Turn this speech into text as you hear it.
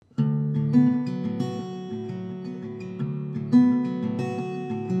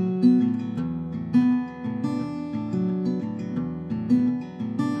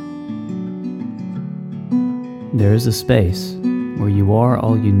There is a space where you are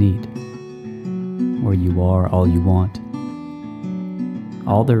all you need, where you are all you want.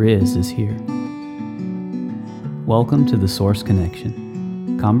 All there is here. Welcome to the Source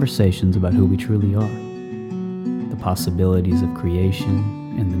Connection, conversations about who we truly are, the possibilities of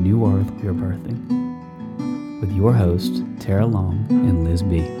creation and the new earth we are birthing, with your hosts, Tara Long and Liz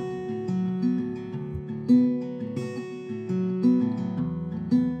B.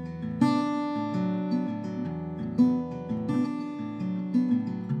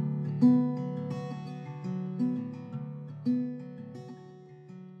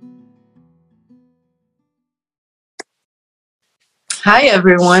 Hi,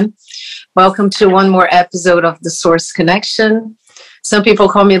 everyone. Welcome to one more episode of The Source Connection. Some people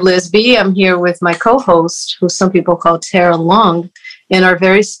call me Liz B. I'm here with my co-host, who some people call Tara Long, and our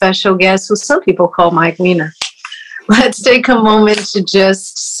very special guest, who some people call Mike Wiener. Let's take a moment to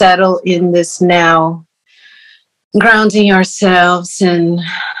just settle in this now, grounding ourselves and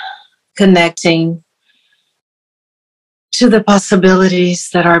connecting to the possibilities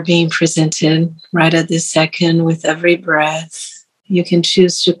that are being presented right at this second with every breath. You can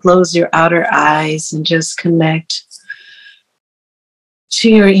choose to close your outer eyes and just connect to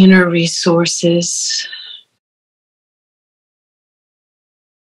your inner resources.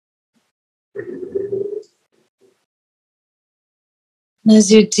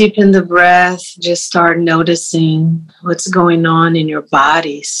 As you deepen the breath, just start noticing what's going on in your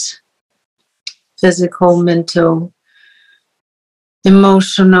bodies. Physical, mental,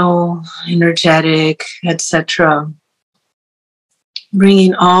 emotional, energetic, etc.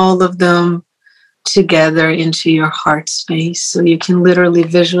 Bringing all of them together into your heart space so you can literally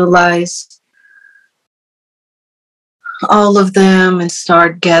visualize all of them and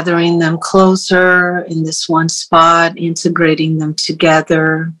start gathering them closer in this one spot, integrating them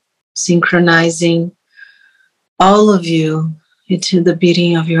together, synchronizing all of you into the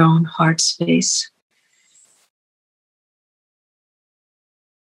beating of your own heart space.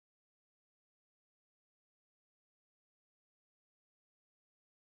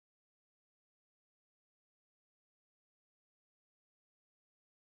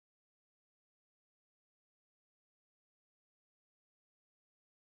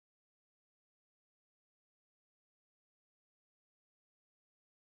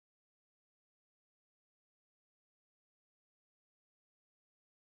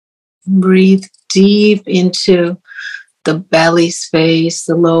 Breathe deep into the belly space,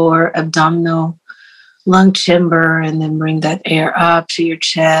 the lower abdominal lung chamber, and then bring that air up to your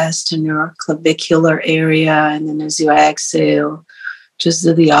chest and your clavicular area. And then as you exhale, just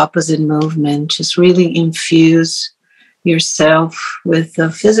do the opposite movement. Just really infuse yourself with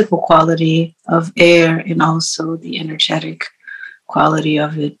the physical quality of air and also the energetic quality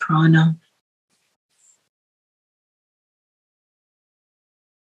of it, prana.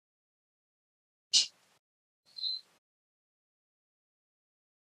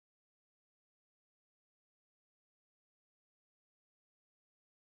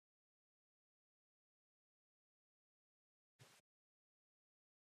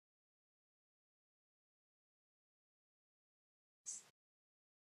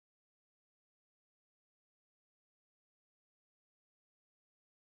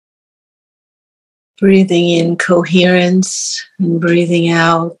 Breathing in coherence and breathing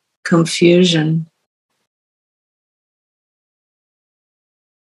out confusion.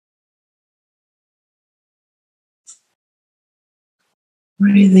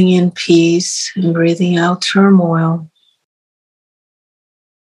 Breathing in peace and breathing out turmoil.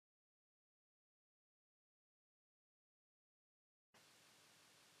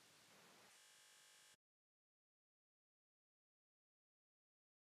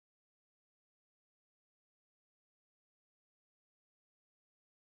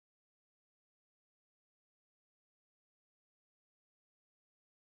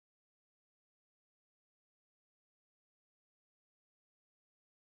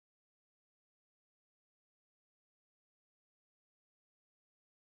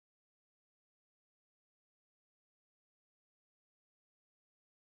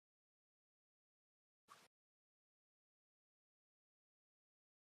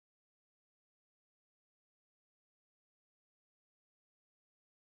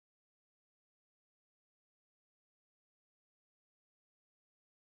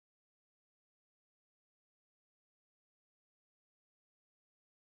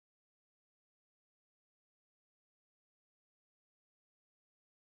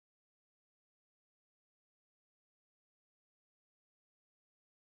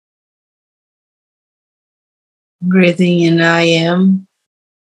 Breathing in I am.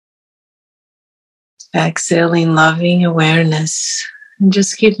 Exhaling loving awareness. And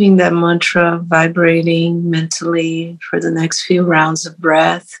just keeping that mantra vibrating mentally for the next few rounds of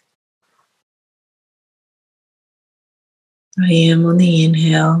breath. I am on the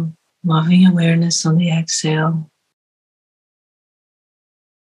inhale, loving awareness on the exhale.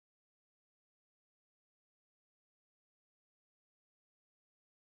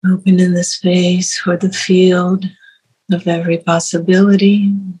 Opening the space for the field of every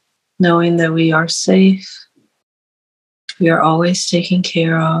possibility, knowing that we are safe, we are always taken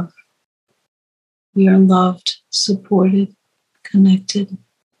care of, we are loved, supported, connected.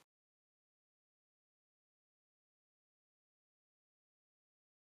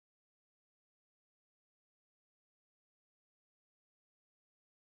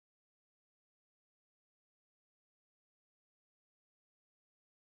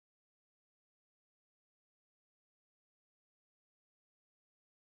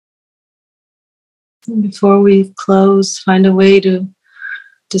 And before we close, find a way to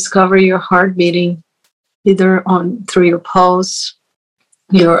discover your heart beating, either through your pulse,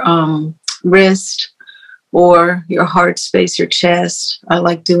 your wrist, or your heart space, your chest. I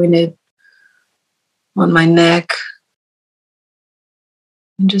like doing it on my neck.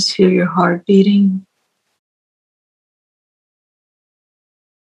 And just feel your heart beating.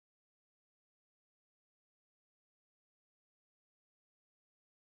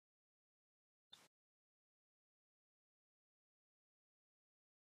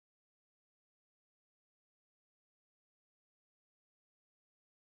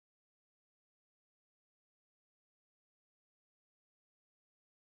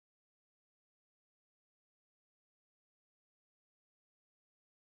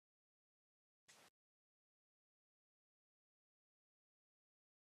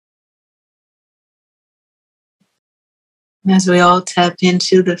 As we all tap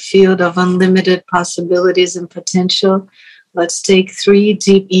into the field of unlimited possibilities and potential, let's take 3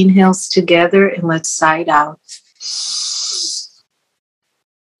 deep inhales together and let's sigh it out.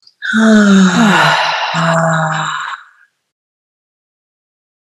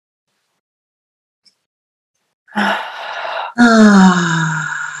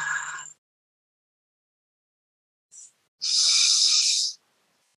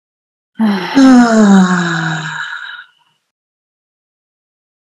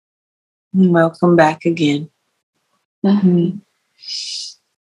 Welcome back again. Mm-hmm.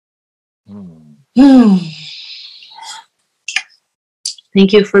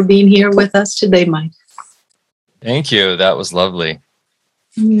 Thank you for being here with us today, Mike. Thank you. That was lovely.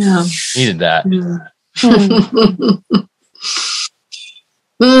 Yeah. Needed that.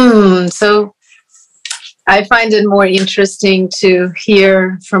 So I find it more interesting to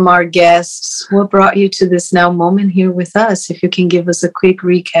hear from our guests what brought you to this now moment here with us. If you can give us a quick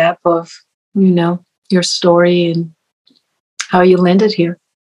recap of, your story and how you landed here.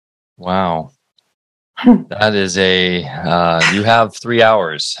 Wow. That is you have 3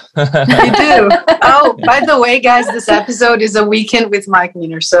 hours. You do. Oh, by the way, guys, this episode is a weekend with Mike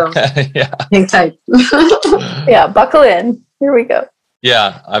Wiener, so yeah. hang tight. Yeah, buckle in. Here we go.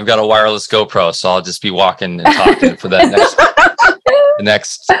 Yeah, I've got a wireless GoPro, so I'll just be walking and talking for the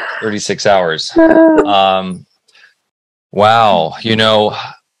next 36 hours. Wow.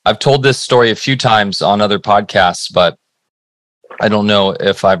 I've told this story a few times on other podcasts, but I don't know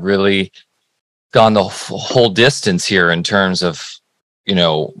if I've really gone the whole distance here in terms of,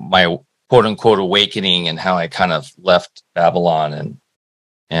 my quote unquote awakening and how I kind of left Babylon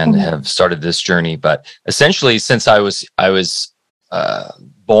and have started this journey. But essentially, since I was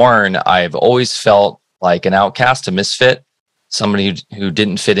born, I've always felt like an outcast, a misfit, somebody who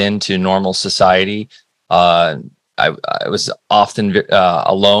didn't fit into normal society. I was often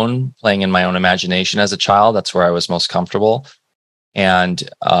alone, playing in my own imagination as a child. That's where I was most comfortable. And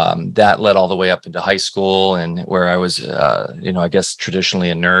that led all the way up into high school, and where I was, I guess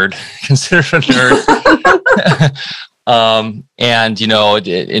traditionally a nerd, considered a nerd. And,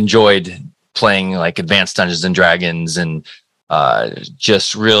 enjoyed playing like Advanced Dungeons and Dragons and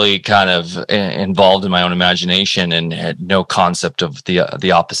just really kind of involved in my own imagination and had no concept of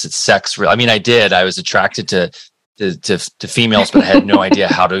the opposite sex. I mean, I was attracted to females, but I had no idea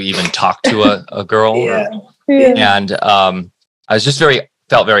how to even talk to a girl. Yeah. And I was just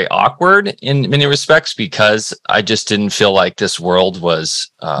felt very awkward in many respects because I just didn't feel like this world was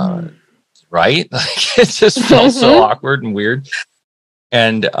right. Like, it just felt so awkward and weird.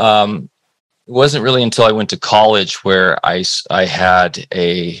 And it wasn't really until I went to college where I had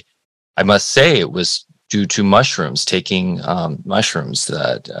I must say it was due to mushrooms, taking mushrooms,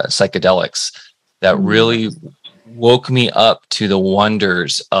 that psychedelics, that really woke me up to the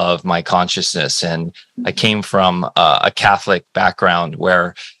wonders of my consciousness. And I came from a Catholic background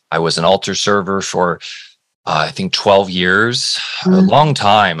where I was an altar server for I think 12 years, a long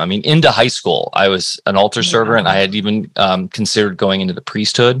time. I mean, into high school, I was an altar server, and I had even considered going into the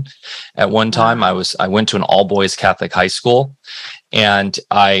priesthood. At one time, I went to an all boys Catholic high school, and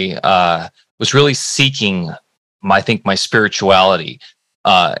I was really seeking, I think, my spirituality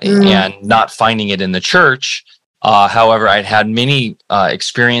and not finding it in the church. However, I'd had many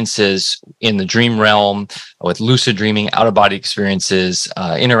experiences in the dream realm with lucid dreaming, out of body experiences,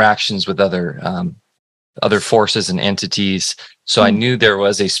 interactions with other forces and entities. So I knew there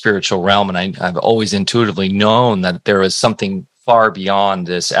was a spiritual realm, and I've always intuitively known that there was something far beyond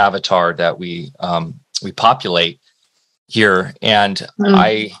this avatar that we populate here. And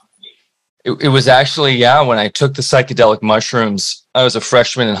it was actually, when I took the psychedelic mushrooms, I was a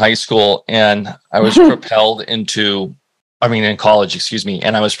freshman in high school, and I was propelled into, in college, excuse me,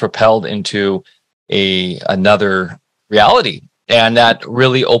 and I was propelled into another reality. And that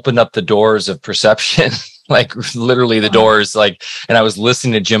really opened up the doors of perception, like literally the doors, and I was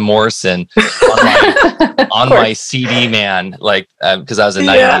listening to Jim Morrison on my CD, man, because I was a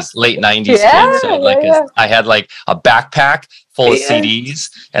late 90s kid. So I had a backpack full of CDs,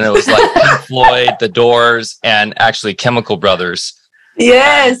 and it was like Pink Floyd, The Doors, and actually Chemical Brothers.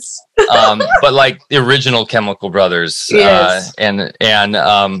 Yes. But the original Chemical Brothers. Yes. And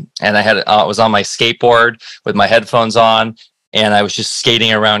I was on my skateboard with my headphones on, and I was just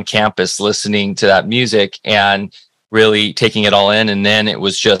skating around campus listening to that music and really taking it all in. And then it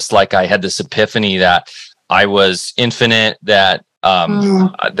was just like I had this epiphany that I was infinite, that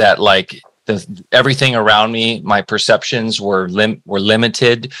everything around me, my perceptions were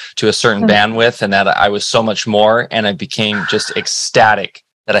limited to a certain bandwidth, and that I was so much more. And I became just ecstatic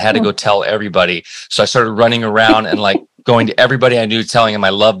that I had to go tell everybody. So I started running around and going to everybody I knew, telling them I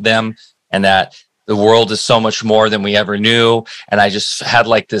loved them, and that the world is so much more than we ever knew. And I just had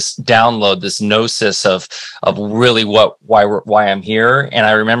this download, this gnosis of really why I'm here. And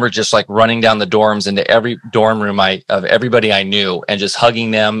I remember just running down the dorms into every dorm room of everybody I knew, and just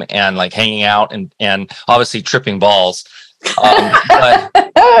hugging them and hanging out and obviously tripping balls.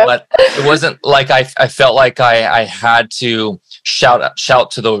 But it wasn't like I felt like I had to shout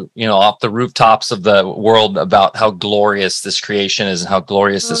to the, off the rooftops of the world about how glorious this creation is and how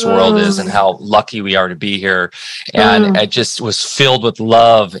glorious this world is and how lucky we are to be here. And I just was filled with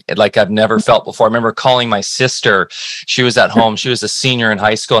love like I've never felt before. I remember calling my sister. She was at home. She was a senior in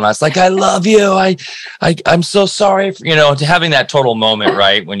high school, and I was like, I love you. I'm so sorry for, having that total moment,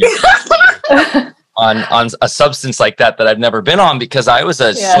 right? When you're on a substance like that I've never been on, because I was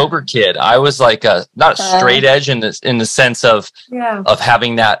a sober kid. I was not straight edge in the sense of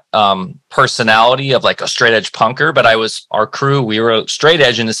having that personality of a straight edge punker, but our crew, we were straight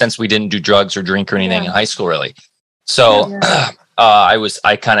edge in the sense we didn't do drugs or drink or anything in high school, really. So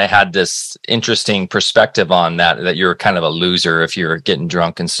I kind of had this interesting perspective on that you're kind of a loser if you're getting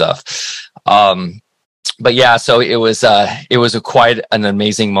drunk and stuff. But yeah, so it was quite an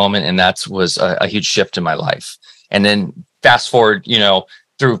amazing moment, and that was a huge shift in my life. And then fast forward,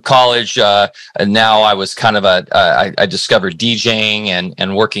 through college, and now I was kind of I discovered DJing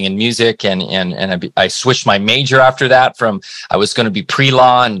and working in music, and I switched my major after that. From I was going to be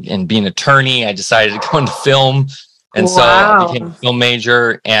pre-law and be an attorney, I decided to go into film. And so I became a film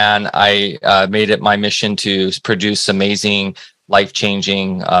major, and I made it my mission to produce amazing,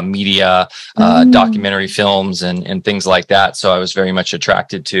 life-changing media, documentary films and things like that. So I was very much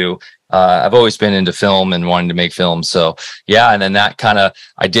attracted to, I've always been into film and wanting to make films. So yeah. And then that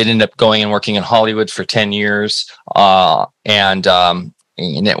I did end up going and working in Hollywood for 10 years. And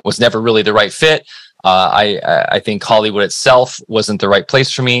it was never really the right fit. I think Hollywood itself wasn't the right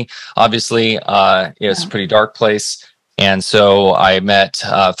place for me. Obviously, it's a pretty dark place. And so I met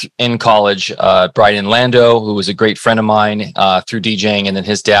in college Brian Lando, who was a great friend of mine through DJing. And then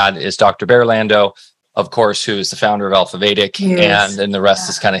his dad is Dr. Bear Lando, of course, who is the founder of Alpha Vedic. Yes. And then the rest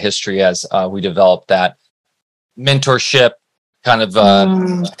is kind of history as we developed that mentorship kind of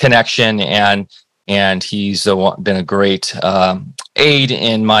connection. And he's been a great aid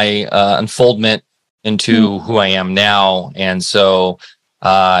in my unfoldment into who I am now. And so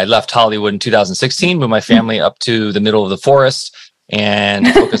I left Hollywood in 2016, moved my family up to the middle of the forest and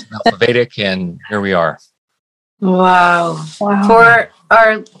focused on Alpha Vedic, and here we are. Wow.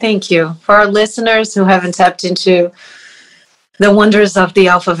 Thank you. For our listeners who haven't tapped into the wonders of the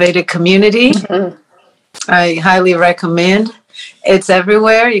Alpha Vedic community, I highly recommend. It's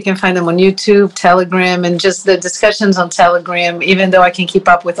everywhere. You can find them on YouTube, Telegram, and just the discussions on Telegram, even though I can keep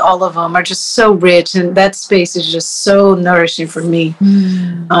up with all of them, are just so rich. And that space is just so nourishing for me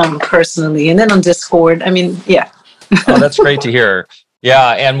personally. And then on Discord, I mean, yeah. Oh, that's great to hear.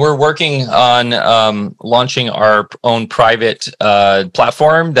 Yeah, and we're working on launching our own private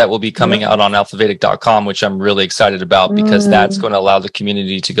platform that will be coming out on alphavedic.com, which I'm really excited about because that's going to allow the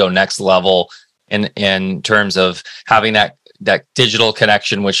community to go next level in terms of having that digital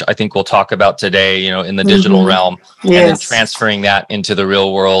connection, which I think we'll talk about today, in the digital realm, and then transferring that into the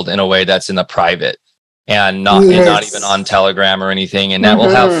real world in a way that's in the private and not even on Telegram or anything. And that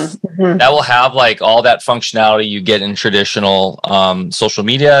will have like all that functionality you get in traditional social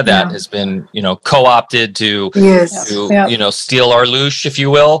media that has been, co-opted to steal our louche, if you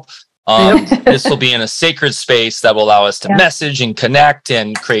will. This will be in a sacred space that will allow us to message and connect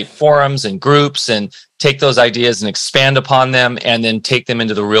and create forums and groups and take those ideas and expand upon them and then take them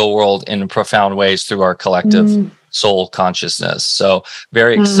into the real world in profound ways through our collective soul consciousness. So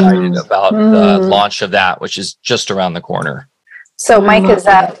very excited about the launch of that, which is just around the corner. So Mike, is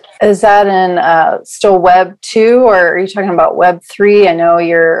that in still Web 2 or are you talking about Web 3? I know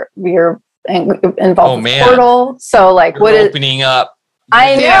you're involved with Portal. So like what is opening up?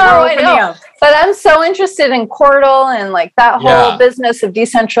 I know. But I'm so interested in Portal and like that whole business of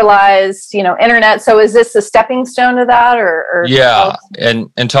decentralized, internet. So is this a stepping stone to that or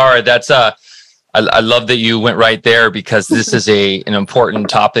and Tara, that's I love that you went right there because this is an important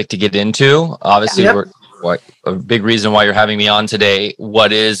topic to get into. Obviously, a big reason why you're having me on today.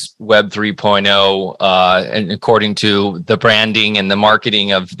 What is Web 3.0? And according to the branding and the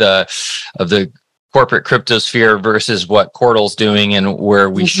marketing of the corporate cryptosphere versus what Portal's doing and where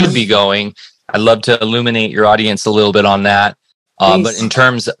we should be going. I'd love to illuminate your audience a little bit on that. But in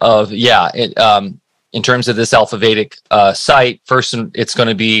terms of in terms of this Alphavedic site, first it's going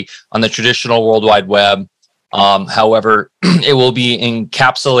to be on the traditional World Wide Web. However, it will be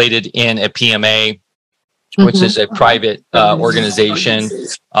encapsulated in a PMA, which is a private organization.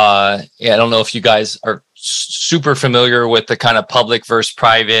 I don't know if you guys are super familiar with the kind of public versus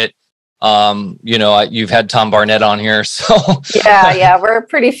private. You've had Tom Barnett on here, so we're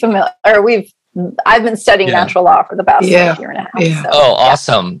pretty familiar. I've been studying natural law for the past year and a half. Yeah. So, oh,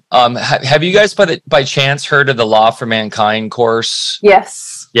 awesome. Have you guys by chance heard of the Law for Mankind course?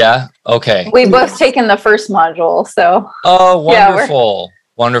 Yes. Yeah. Okay. We both taken the first module, so. Oh, wonderful!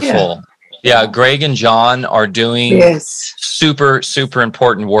 Wonderful. Yeah, Greg and John are doing super, super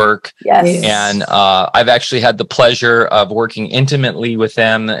important work. Yes. And I've actually had the pleasure of working intimately with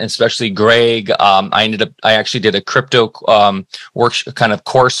them, especially Greg. I actually did a crypto kind of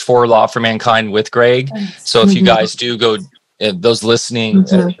course for Law for Mankind with Greg. So if you guys do go, those listening,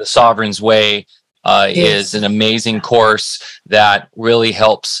 The Sovereign's Way is an amazing course that really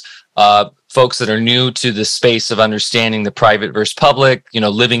helps folks that are new to the space of understanding the private versus public,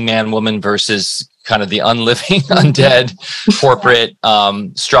 living man, woman versus kind of the unliving, undead, corporate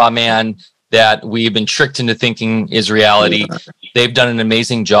straw man that we've been tricked into thinking is reality. They've done an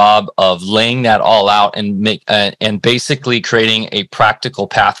amazing job of laying that all out and basically creating a practical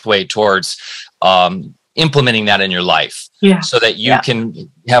pathway towards implementing that in your life so that you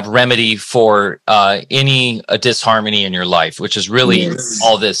can have remedy for any disharmony in your life, which is really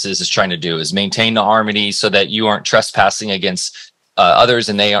all this is trying to do, is maintain the harmony so that you aren't trespassing against others,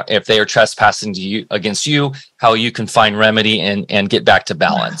 and if they are trespassing against you, how you can find remedy and get back to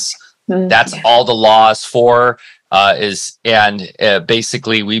balance. That's all the law is for.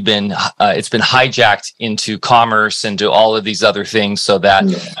 Basically we've been it's been hijacked into commerce and to all of these other things so that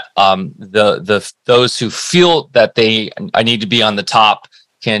those who feel that I need to be on the top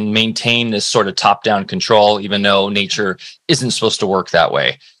can maintain this sort of top-down control, even though nature isn't supposed to work that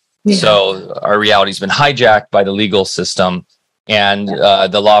way. So our reality's been hijacked by the legal system, and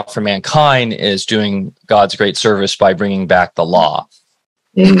the Law for Mankind is doing God's great service by bringing back the law.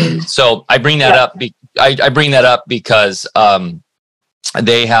 So I bring that up. I bring that up because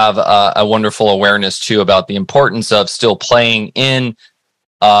they have a wonderful awareness too about the importance of still playing in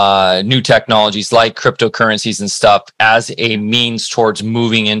new technologies like cryptocurrencies and stuff as a means towards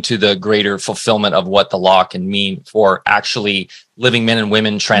moving into the greater fulfillment of what the law can mean for actually living men and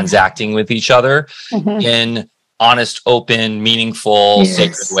women transacting with each other in honest, open, meaningful,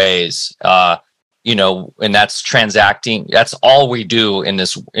 sacred ways. And that's transacting. That's all we do in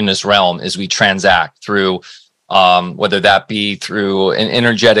this realm is we transact through, whether that be through an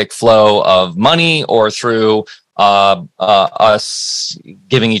energetic flow of money or through us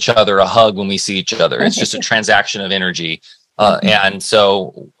giving each other a hug when we see each other. It's just a transaction of energy. And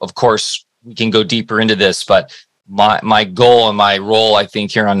so, of course, we can go deeper into this, but my goal and my role, I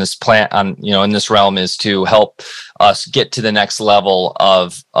think, here on this planet, in this realm, is to help us get to the next level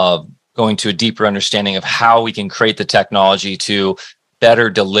of going to a deeper understanding of how we can create the technology to better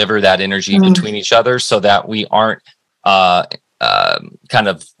deliver that energy between each other, so that we aren't kind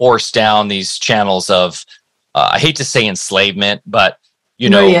of forced down these channels of, I hate to say enslavement, but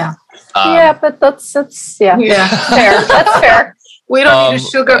but that's fair. That's fair. We don't need a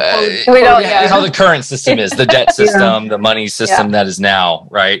sugarcoat. We don't. How the current system is, the debt system, the money system that is now,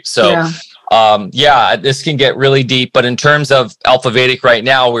 right? So, this can get really deep. But in terms of Alpha Vedic right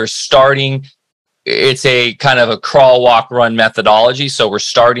now, we're starting. It's a kind of a crawl, walk, run methodology. So we're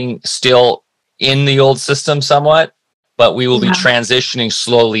starting still in the old system somewhat, but we will be transitioning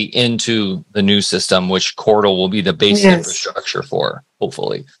slowly into the new system, which Cordal will be the base infrastructure for,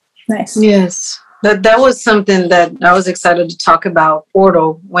 hopefully. Nice. Yes. That was something that I was excited to talk about,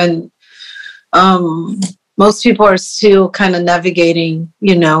 Portal, when most people are still kind of navigating,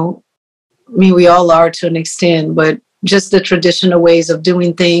 we all are to an extent, but just the traditional ways of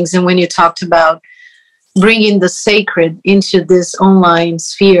doing things. And when you talked about bringing the sacred into this online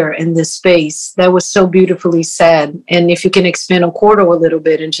sphere and this space, that was so beautifully said. And if you can expand on Portal a little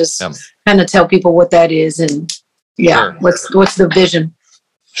bit and just kind of tell people what that is and what's the vision?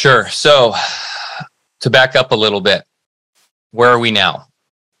 Sure. So, to back up a little bit, where are we now?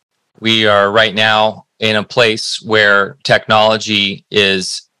 We are right now in a place where technology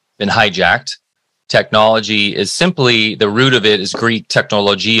is been hijacked. Technology is simply, the root of it is Greek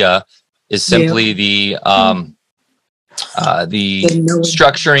technologia, is simply the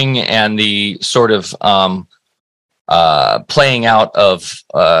structuring and the sort of playing out of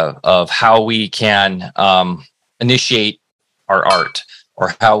how we can initiate our art,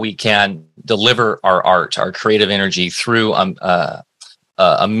 or how we can deliver our art, our creative energy through a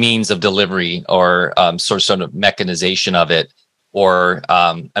means of delivery, or sort of mechanization of it. Or,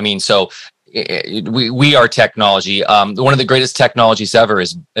 we are technology. One of the greatest technologies ever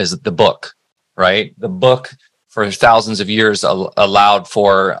is the book, right? The book for thousands of years allowed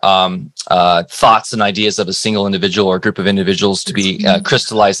for thoughts and ideas of a single individual or group of individuals to be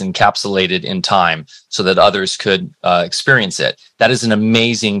crystallized and encapsulated in time, so that others could experience it. That is an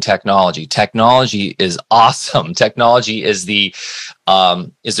amazing technology. Technology is awesome. Technology is the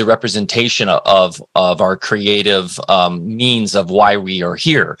representation of our creative means of why we are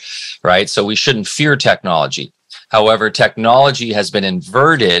here, right? So we shouldn't fear technology. However, technology has been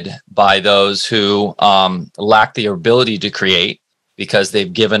inverted by those who lack the ability to create, because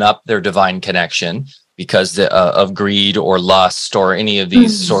they've given up their divine connection because of greed or lust or any of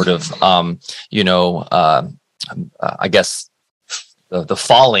these sort of, I guess, the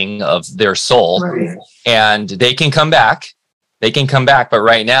falling of their soul. Right. And they can come back. But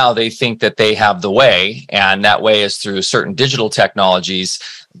right now they think that they have the way, and that way is through certain digital technologies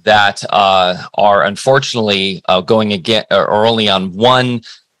that are unfortunately going again, or only on one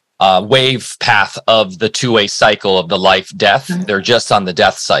wave path of the two-way cycle of the life-death. They're just on the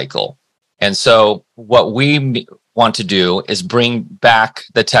death cycle. And so what we want to do is bring back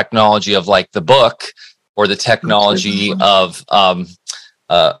the technology of, like, the book, or the technology of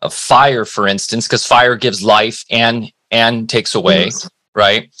fire, for instance, because fire gives life and takes away,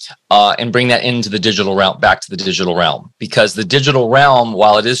 right? And bring that into the digital realm, back to the digital realm. Because the digital realm,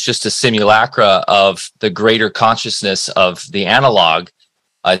 while it is just a simulacra of the greater consciousness of the analog,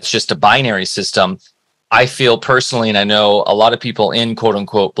 it's just a binary system. I feel personally, and I know a lot of people in quote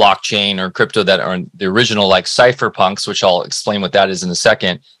unquote blockchain or crypto that are the original, like cypherpunks, which I'll explain what that is in a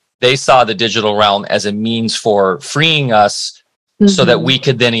second, they saw the digital realm as a means for freeing us so that we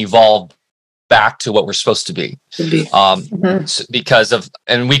could then evolve back to what we're supposed to be. Because of,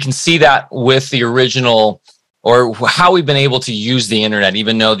 and we can see that with the original, or how we've been able to use the internet,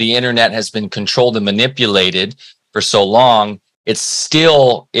 even though the internet has been controlled and manipulated for so long, it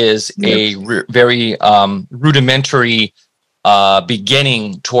still is a very rudimentary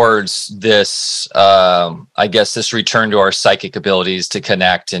beginning towards this, I guess, this return to our psychic abilities to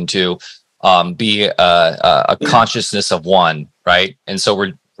connect and to be a consciousness of one, right? And so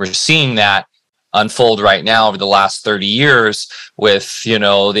we're seeing that unfold right now over the last 30 years with,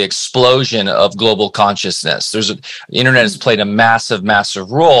 the explosion of global consciousness. The internet has played a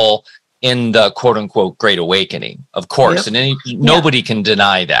massive role in the quote unquote Great Awakening, of course, and nobody can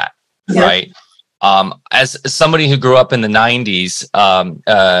deny that, right? As somebody who grew up in the 90s,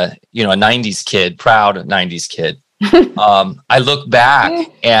 a 90s kid, proud 90s kid, I look back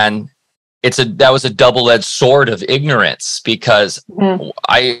and that was a double-edged sword of ignorance, because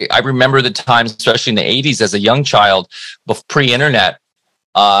I remember the times, especially in the 80s as a young child, pre-internet,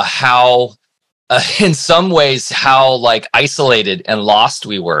 how in some ways how like isolated and lost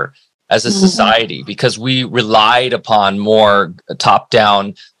we were as a society, because we relied upon more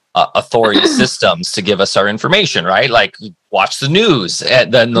top-down authority systems to give us our information, right? Like watch the news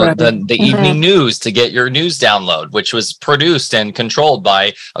and then the evening news to get your news download, which was produced and controlled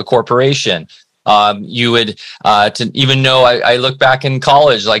by a corporation. You would to even know, I look back in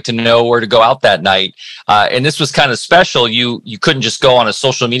college, like to know where to go out that night. And this was kind of special. You couldn't just go on a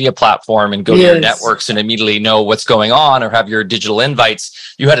social media platform and go to your networks and immediately know what's going on or have your digital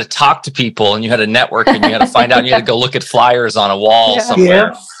invites. You had to talk to people and you had to network and you had to find out, and you had to go look at flyers on a wall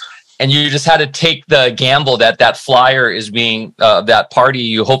somewhere. And you just had to take the gamble that that flyer is being that party.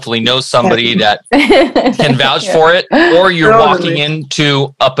 You hopefully know somebody that can vouch for it, or you're walking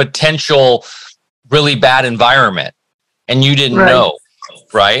into a potential really bad environment and you didn't know,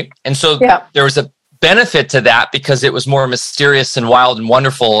 right? And so there was a benefit to that because it was more mysterious and wild and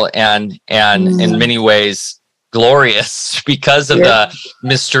wonderful and in many ways glorious because of the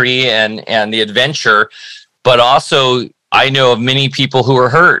mystery and the adventure. But also, I know of many people who were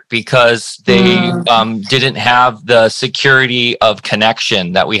hurt because they didn't have the security of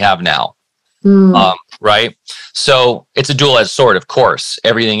connection that we have now. Right? So it's a dual-edged sword, of course.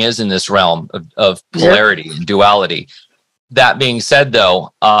 Everything is in this realm of polarity and duality. That being said,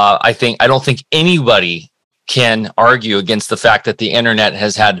 though, I don't think anybody can argue against the fact that the internet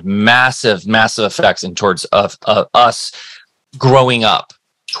has had massive, massive effects in towards us growing up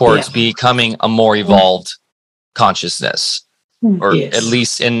towards becoming a more evolved consciousness, or at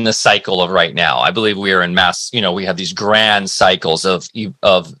least in the cycle of right now. I believe we are in mass, we have these grand cycles of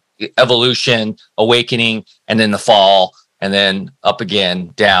evolution, awakening, and then the fall, and then up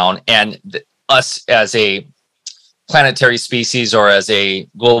again, down. And us as a planetary species or as a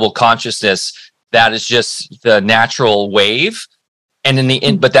global consciousness, that is just the natural wave. And in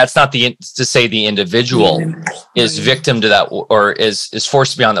the but that's not to say the individual is victim to that or is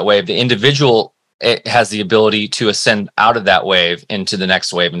forced to be on that wave. The individual, it has the ability to ascend out of that wave into the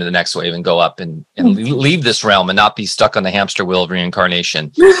next wave, and go up and leave this realm and not be stuck on the hamster wheel of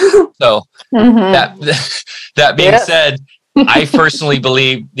reincarnation. So that being said, I personally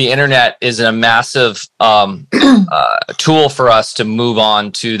believe the internet is a massive tool for us to move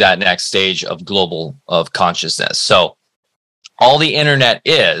on to that next stage of of consciousness. So all the internet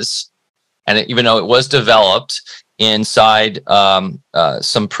is, and even though it was developed inside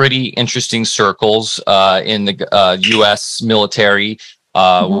some pretty interesting circles in the U.S. military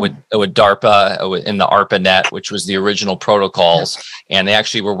with DARPA in the ARPANET, which was the original protocols, and they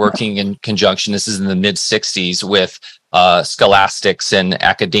actually were working in conjunction. This is in the mid '60s with scholastics and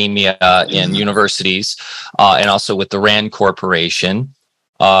academia in universities, and also with the RAND Corporation.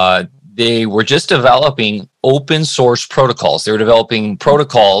 They were just developing open source protocols. They were developing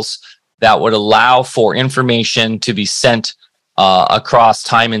protocols that would allow for information to be sent across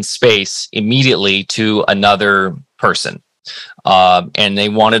time and space immediately to another person. And they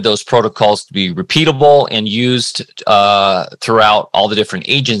wanted those protocols to be repeatable and used throughout all the different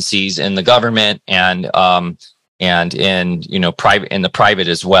agencies in the government and in private, in the private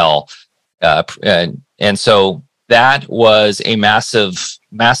as well. And so that was a massive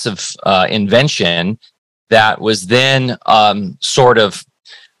invention that was then sort of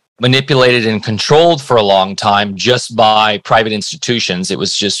manipulated and controlled for a long time just by private institutions. It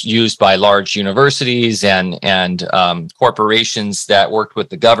was just used by large universities and corporations that worked with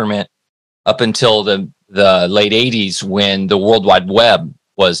the government up until the late 80s, when the World Wide Web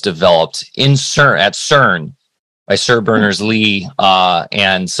was developed at CERN by Sir Berners-Lee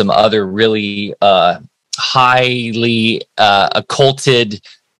and some other really highly occulted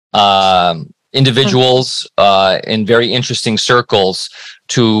individuals in very interesting circles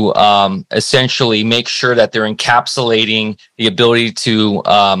to essentially make sure that they're encapsulating the ability to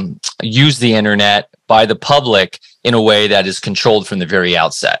use the internet by the public in a way that is controlled from the very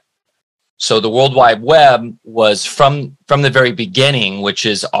outset. So the World Wide Web was from the very beginning, which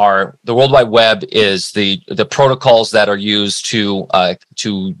is the World Wide Web is the protocols that are used to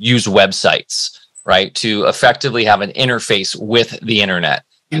use websites, right? To effectively have an interface with the internet.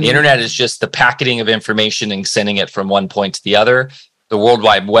 The internet is just the packeting of information and sending it from one point to the other. The World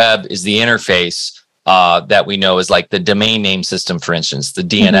Wide Web is the interface that we know is like the domain name system, for instance, the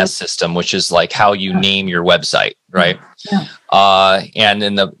DNS system, which is like how you name your website, right? And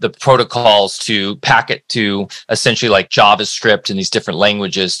then the protocols to packet to essentially like JavaScript and these different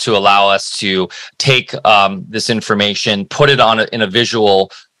languages to allow us to take this information, put it in a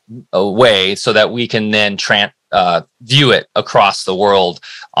visual way so that we can then view it across the world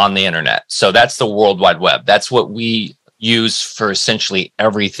on the internet. So that's the World Wide Web. That's what we use for essentially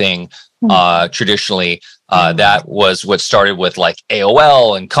everything traditionally. That was what started with like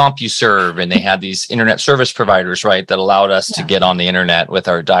AOL and CompuServe, and they had these internet service providers, right, that allowed us to get on the internet with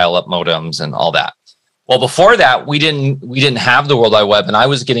our dial-up modems and all that. Well, before that, we didn't have the World Wide Web, and I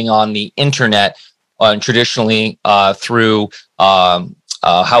was getting on the internet traditionally through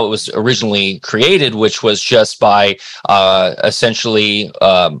how it was originally created, which was just by essentially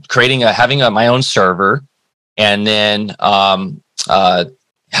having my own server, and then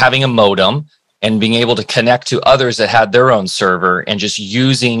having a modem, and being able to connect to others that had their own server, and just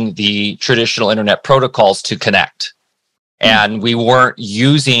using the traditional internet protocols to connect. And we weren't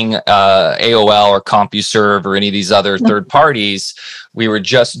using AOL or CompuServe or any of these other third parties. We were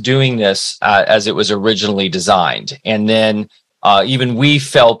just doing this as it was originally designed. And then even we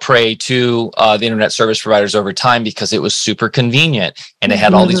fell prey to the internet service providers over time because it was super convenient, and it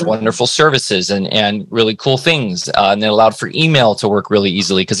had all these wonderful services and really cool things. And it allowed for email to work really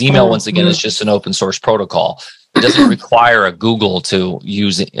easily, because email, once again, is just an open source protocol. It doesn't require a Google to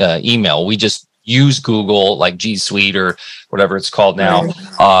use email. We just use Google, like G Suite or whatever it's called now,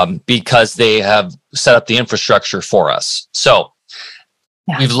 because they have set up the infrastructure for us. So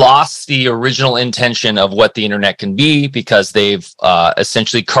we've lost the original intention of what the internet can be, because they've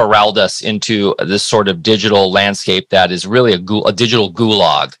essentially corralled us into this sort of digital landscape that is really a digital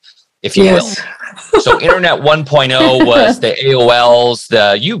gulag, if you will. So Internet 1.0 was the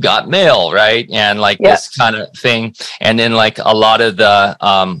AOLs, you got mail, right? And like this kind of thing. And then like a lot of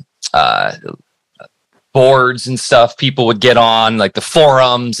the boards and stuff people would get on, like the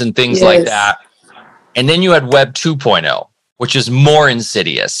forums and things like that. And then you had Web 2.0, which is more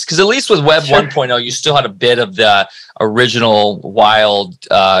insidious, because at least with Web 1.0, you still had a bit of the original wild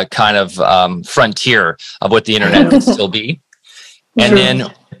kind of frontier of what the internet could still be. And then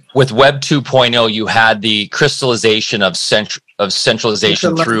with Web 2.0, you had the crystallization of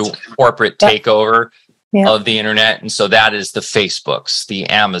centralization through corporate takeover of the internet. And so that is the Facebooks, the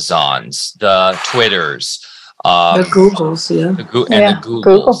Amazons, the Twitters, the Googles, the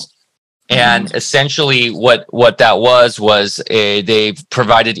Googles. And essentially what that was they've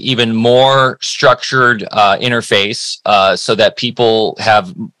provided even more structured interface so that people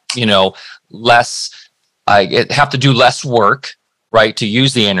have, have to do less work, right, to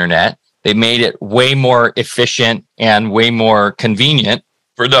use the internet. They made it way more efficient and way more convenient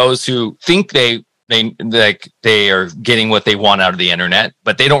for those who think they are getting what they want out of the internet,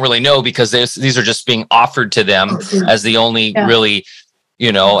 but they don't really know, because these are just being offered to them as the only really,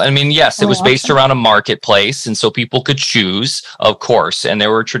 yes, it was based around a marketplace, and so people could choose, of course, and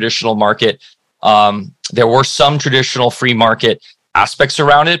there were traditional market, there were some traditional free market aspects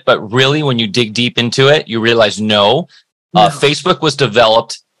around it, but really when you dig deep into it, you realize Facebook was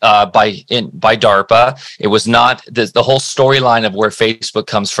developed by DARPA. It was not the whole storyline of where Facebook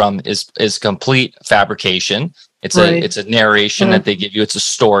comes from is complete fabrication. It's a narration that they give you. It's a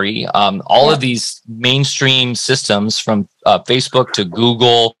story. All of these mainstream systems, from Facebook to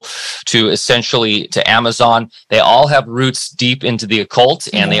Google to essentially to Amazon, they all have roots deep into the occult,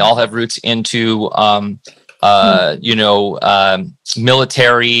 and they all have roots into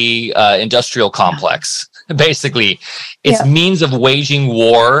military industrial complex. Basically, it's means of waging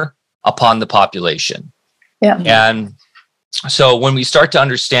war upon the population. And so when we start to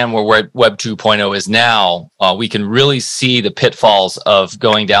understand where Web 2.0 is now, we can really see the pitfalls of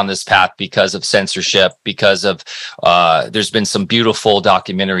going down this path because of censorship, because of there's been some beautiful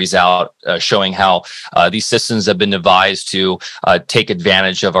documentaries out showing how these systems have been devised to take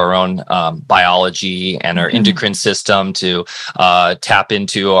advantage of our own biology and our endocrine system to tap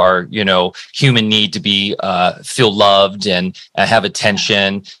into our human need to be feel loved and have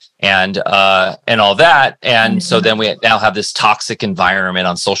attention and all that. And so then we now have this toxic environment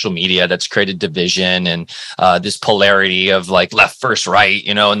on social media that's created division and this polarity of like left versus right,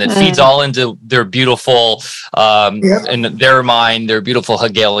 and that feeds all into their beautiful, in their mind, their beautiful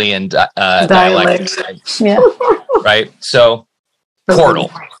Hegelian dialect. Right? So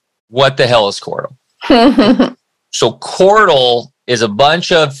Chordal. What the hell is Chordal? So Chordal is a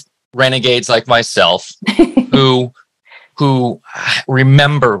bunch of renegades like myself who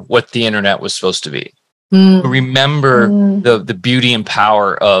remember what the internet was supposed to be, who remember the beauty and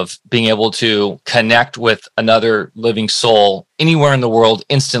power of being able to connect with another living soul anywhere in the world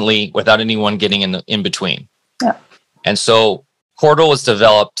instantly without anyone getting in between. And so Chordal was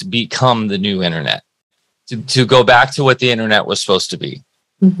developed to become the new internet, to go back to what the internet was supposed to be.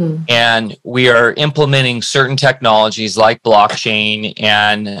 And we are implementing certain technologies like blockchain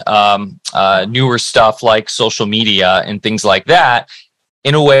and newer stuff like social media and things like that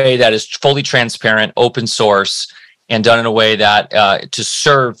in a way that is fully transparent, open source, and done in a way that to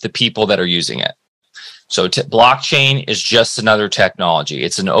serve the people that are using it. So blockchain is just another technology.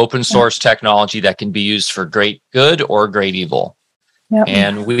 It's an open source technology that can be used for great good or great evil. Yep.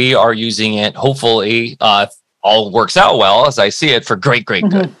 And we are using it, hopefully, all works out well as I see it, for great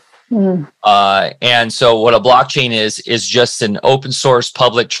good. Mm-hmm. And so what a blockchain is just an open source,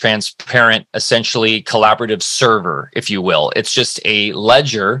 public, transparent, essentially collaborative server, if you will. It's just a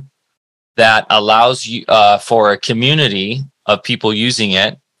ledger that allows you for a community of people using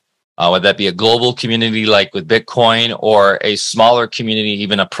it, whether that be a global community like with Bitcoin, or a smaller community,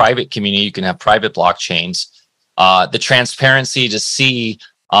 even a private community. You can have private blockchains. The transparency to see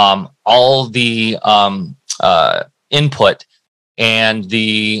all the input and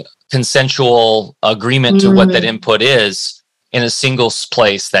the consensual agreement to what that input is in a single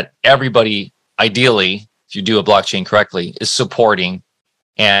place that everybody, ideally, if you do a blockchain correctly, is supporting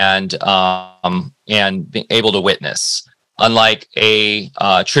and being able to witness. Unlike a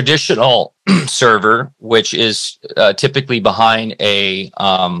traditional server, which is typically behind a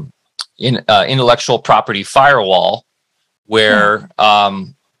intellectual property firewall, where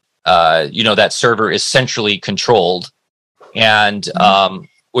that server is centrally controlled, and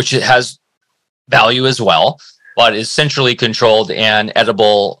which it has value as well, but is centrally controlled and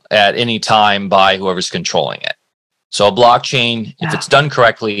editable at any time by whoever's controlling it. So a blockchain, if it's done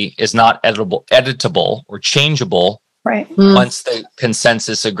correctly, is not editable or changeable once the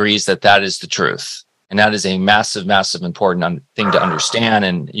consensus agrees that is the truth. And that is a massive, massive important thing to understand.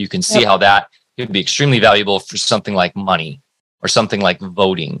 And you can see how that could be extremely valuable for something like money or something like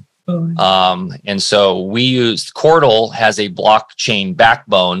voting. And so Cordal has a blockchain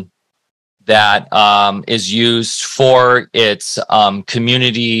backbone that is used for its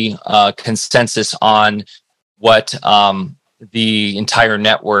community consensus on what the entire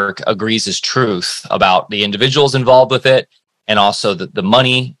network agrees is truth about the individuals involved with it, and also the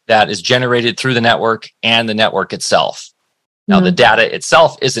money that is generated through the network and the network itself. Now, the data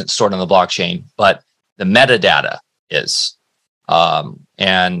itself isn't stored on the blockchain, but the metadata is.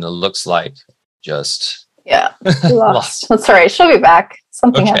 And it looks like just... Yeah, lost. That's all right. She'll be back.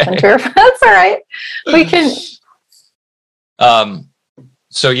 Something happened to her. That's all right. We can...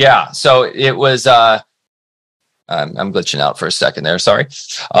 So it was... I'm glitching out for a second there. Sorry.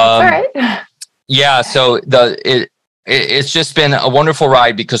 All right. Yeah, so it's just been a wonderful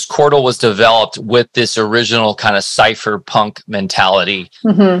ride, because Cordal was developed with this original kind of cypherpunk mentality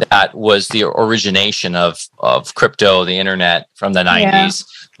that was the origination of crypto, the internet from the 90s,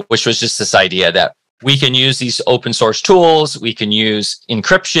 which was just this idea that we can use these open source tools, we can use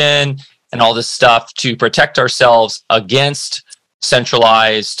encryption and all this stuff to protect ourselves against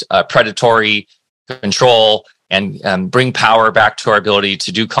centralized predatory control, and bring power back to our ability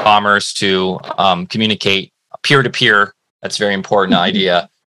to do commerce, to communicate peer-to-peer. That's a very important idea,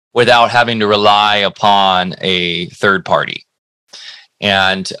 without having to rely upon a third party.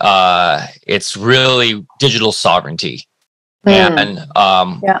 And it's really digital sovereignty. And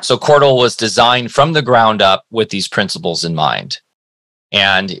so Cordal was designed from the ground up with these principles in mind.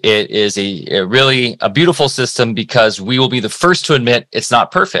 And it is a really beautiful system, because we will be the first to admit it's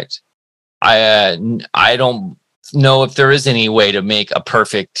not perfect. I don't know if there is any way to make a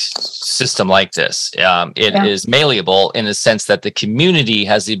perfect system like this. It is malleable in the sense that the community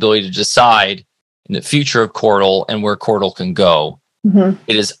has the ability to decide in the future of Cordal and where Cordal can go.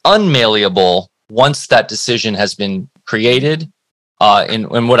 It is unmalleable once that decision has been created.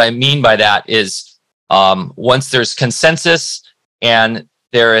 And what I mean by that is once there's consensus and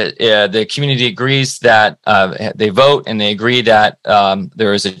the community agrees that they vote and they agree that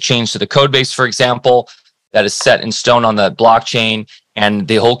there is a change to the code base, for example, that is set in stone on the blockchain, and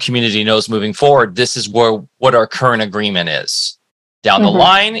the whole community knows moving forward, this is what our current agreement is. Down the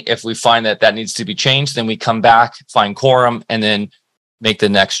line, if we find that needs to be changed, then we come back, find quorum, and then make the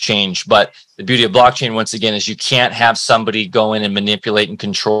next change. But the beauty of blockchain, once again, is you can't have somebody go in and manipulate and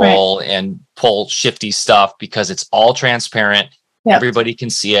control and pull shifty stuff, because it's all transparent. Everybody can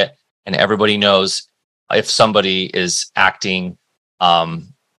see it, and everybody knows if somebody is acting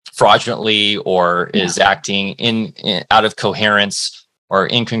fraudulently or is acting in out of coherence or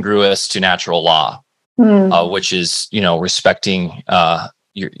incongruous to natural law, which is, respecting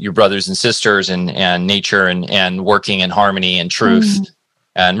your brothers and sisters and nature and working in harmony and truth.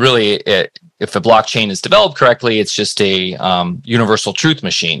 And really, if a blockchain is developed correctly, it's just a universal truth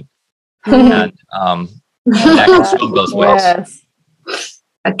machine. And that can swing both ways.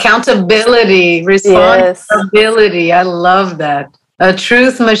 Accountability, responsibility. I love that. A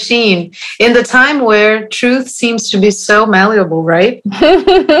truth machine in the time where truth seems to be so malleable, right?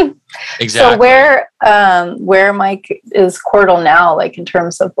 Exactly. So where Mike is Quartal now, like in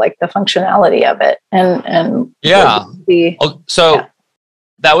terms of like the functionality of it and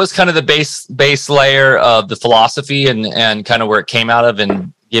that was kind of the base layer of the philosophy and kind of where it came out of,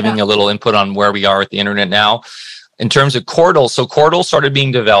 and giving a little input on where we are with the internet now. In terms of Quartal, so Quartal started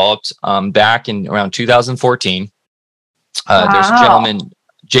being developed back in around 2014. There's a gentleman,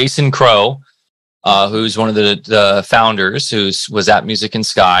 Jason Crow, who's one of the founders, was at Music in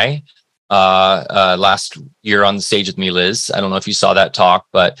Sky last year on the stage with me, Liz. I don't know if you saw that talk,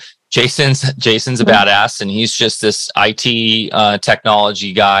 but Jason's a badass, and he's just this IT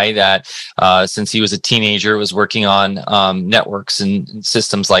technology guy that since he was a teenager was working on networks and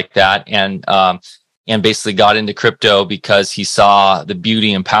systems like that, and basically got into crypto because he saw the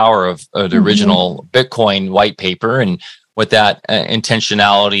beauty and power of the original Bitcoin white paper and what that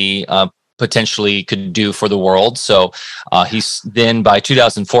intentionality potentially could do for the world. So he's then by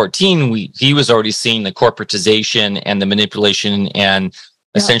 2014, he was already seeing the corporatization and the manipulation and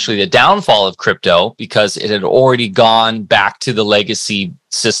essentially the downfall of crypto, because it had already gone back to the legacy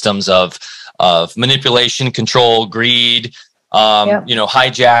systems of manipulation, control, greed,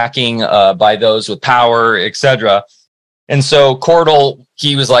 hijacking by those with power, etc. And so Quartal,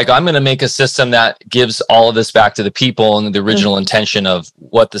 he was like, I'm going to make a system that gives all of this back to the people, and the original intention of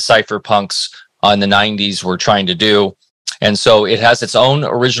what the cypherpunks in the 90s were trying to do. And so it has its own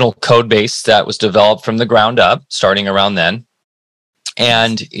original code base that was developed from the ground up, starting around then.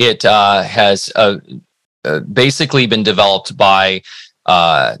 And it has basically been developed by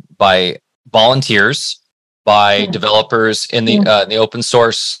volunteers, by developers in the open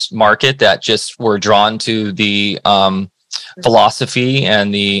source market that just were drawn to the philosophy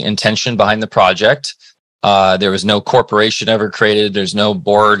and the intention behind the project. There was no corporation ever created. There's no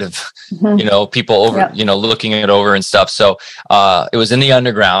board of people over looking it over and stuff. So it was in the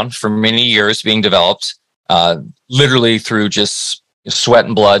underground for many years being developed, literally through just sweat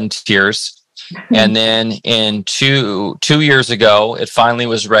and blood and tears. And then in two years ago, it finally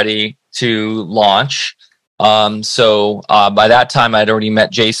was ready to launch. So by that time, I'd already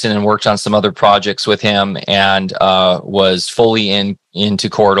met Jason and worked on some other projects with him, and was fully into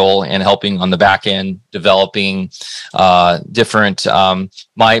Quartal and helping on the back end, developing different. My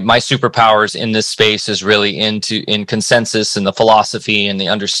superpowers in this space is really in consensus and the philosophy and the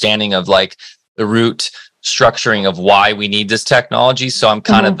understanding of like the root structuring of why we need this technology. So I'm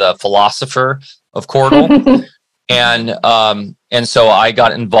kind of the philosopher of Quartal, and so I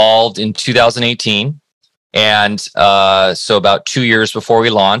got involved in 2018. And so about 2 years before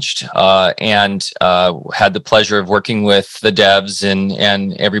we launched, and had the pleasure of working with the devs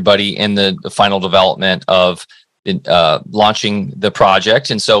and everybody in the final development of launching the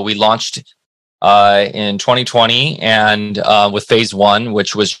project. And so we launched in 2020 and with phase one,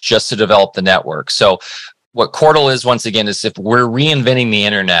 which was just to develop the network. So what Quartal is, once again, is if we're reinventing the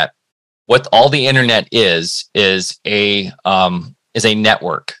internet, what all the internet is a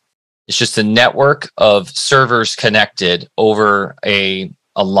network. It's just a network of servers connected over a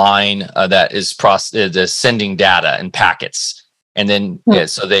line that is sending data and packets, and then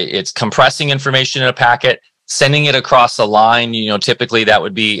it's compressing information in a packet, sending it across a line. Typically that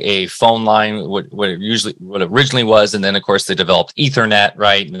would be a phone line, what it originally was, and then of course they developed Ethernet,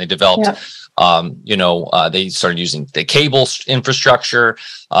 right? And they developed. They started using the cable infrastructure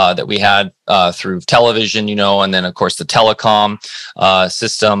that we had through television, and then of course the telecom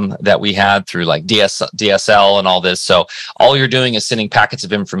system that we had through like DSL and all this. So all you're doing is sending packets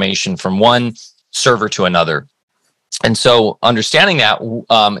of information from one server to another. And so understanding that,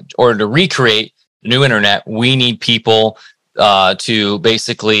 in order to recreate the new internet, we need people to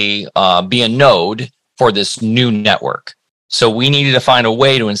basically be a node for this new network. So we needed to find a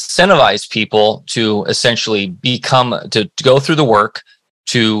way to incentivize people to essentially to go through the work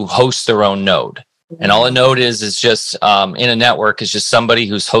to host their own node. And all a node is just in a network is just somebody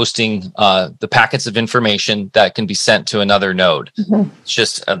who's hosting the packets of information that can be sent to another node. It's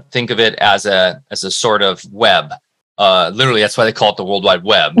just think of it as a sort of web. Literally, that's why they call it the World Wide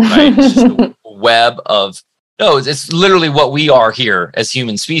Web, right? It's just a web of nodes. It's literally what we are here as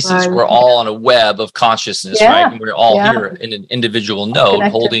human species. Right. We're all on a web of consciousness, right? And we're all here in an individual node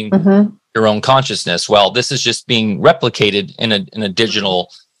holding your own consciousness. Well, this is just being replicated in a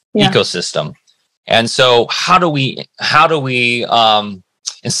digital ecosystem. And so how do we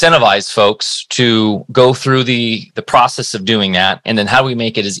incentivize folks to go through the process of doing that? And then how do we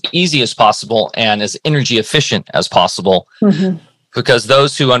make it as easy as possible and as energy efficient as possible? Because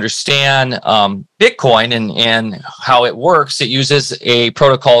those who understand Bitcoin and how it works, it uses a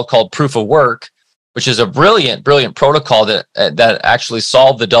protocol called proof of work, which is a brilliant protocol that actually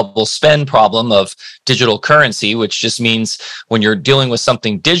solved the double spend problem of digital currency, which just means when you're dealing with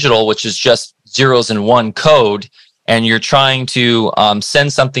something digital, which is just zeros and one code, and you're trying to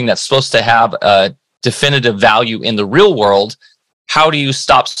send something that's supposed to have a definitive value in the real world, how do you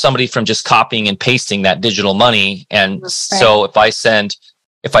stop somebody from just copying and pasting that digital money? And so if I send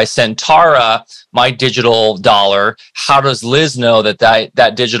Tara my digital dollar, how does Liz know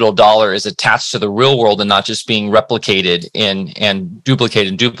that digital dollar is attached to the real world and not just being replicated and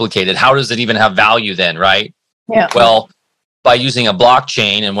duplicated? How does it even have value then, right? Yeah. Well, by using a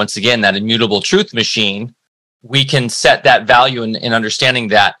blockchain, and once again, that immutable truth machine, we can set that value in understanding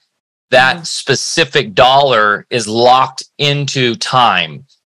that specific dollar is locked into time.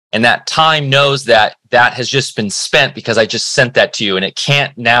 And that time knows that has just been spent because I just sent that to you, and it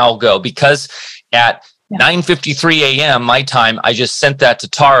can't now go, because at 9:53 a.m. my time, I just sent that to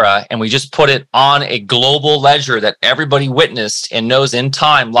Tara, and we just put it on a global ledger that everybody witnessed and knows in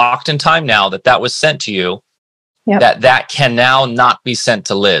time, locked in time now, that was sent to you. Yep. That can now not be sent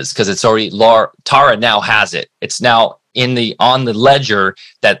to Liz because it's already Tara now has it. It's now on the ledger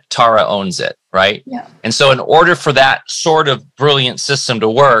that Tara owns it, right? Yeah. And so in order for that sort of brilliant system to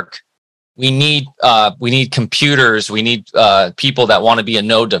work, we need computers, we need people that want to be a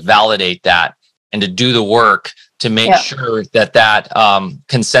node to validate that and to do the work to make sure that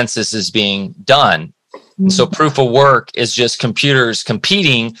consensus is being done. And so proof of work is just computers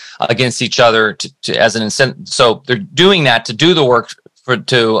competing against each other to as an incentive. So they're doing that to do the work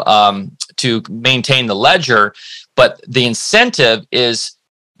to maintain the ledger, but the incentive is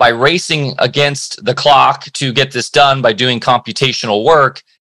by racing against the clock to get this done by doing computational work.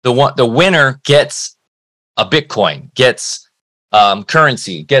 The winner gets a Bitcoin, gets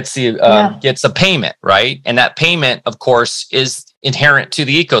currency, gets a payment, right? And that payment, of course, is inherent to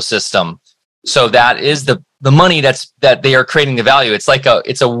the ecosystem. So that is the money that they are creating the value. It's like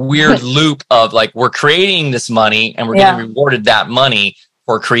it's a weird loop of like, we're creating this money and we're getting rewarded that money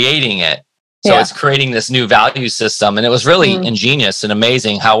for creating it. So it's creating this new value system, and it was really ingenious and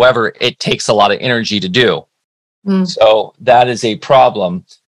amazing. However, it takes a lot of energy to do. So that is a problem.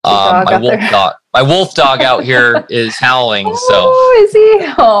 My wolf dog out here is howling. So is he?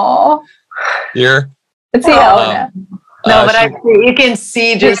 Oh, here. Is he howling? No, but you can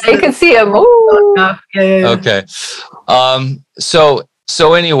see just you can see him. Okay. So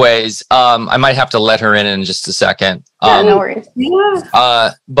anyways, I might have to let her in just a second. No worries.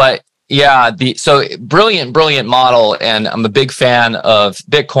 But yeah, so brilliant model, and I'm a big fan of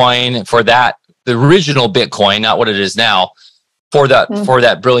Bitcoin for that, the original Bitcoin, not what it is now, for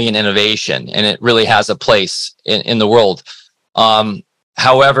that brilliant innovation, and it really has a place in the world.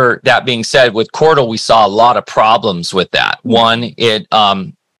 However, that being said, with Cordal, we saw a lot of problems with that. One,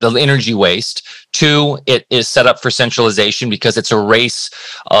 the energy waste. Two, it is set up for centralization because it's a race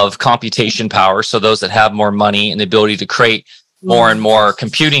of computation power. So those that have more money and the ability to create more and more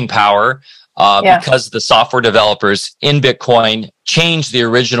computing power, because the software developers in Bitcoin changed the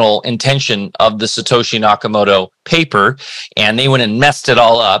original intention of the Satoshi Nakamoto paper, and they went and messed it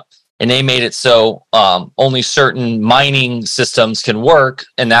all up. And they made it so only certain mining systems can work.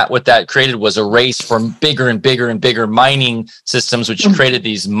 And what that created was a race for bigger and bigger and bigger mining systems, which created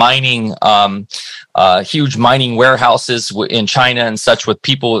these huge mining warehouses in China and such, with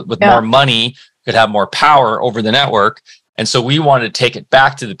people with more money could have more power over the network. And so we wanted to take it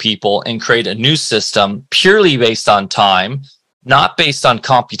back to the people and create a new system purely based on time, not based on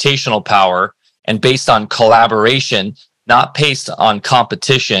computational power, and based on collaboration, not based on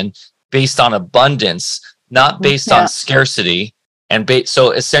competition, based on abundance, not based on scarcity. And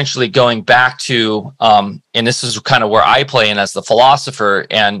so essentially going back to, and this is kind of where I play in as the philosopher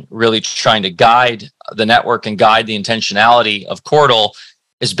and really trying to guide the network and guide the intentionality of Cordal,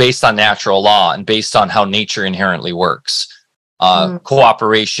 is based on natural law and based on how nature inherently works.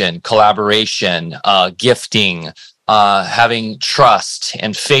 Cooperation, collaboration, gifting, having trust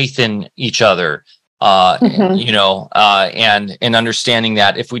and faith in each other. And understanding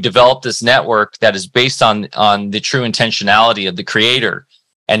that if we develop this network that is based on the true intentionality of the creator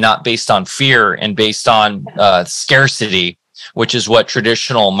and not based on fear and based on scarcity, which is what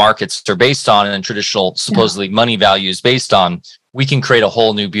traditional markets are based on and traditional supposedly money value is based on, we can create a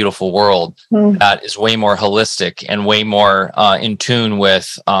whole new beautiful world that is way more holistic and way more in tune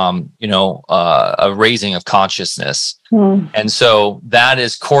with a raising of consciousness. And so that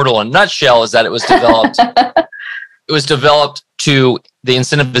is Cordal in a nutshell, is that it was developed. It was developed to, the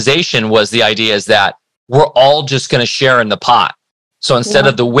incentivization was, the idea is that we're all just going to share in the pot. So instead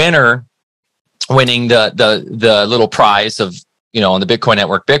of the winner winning the little prize of, on the Bitcoin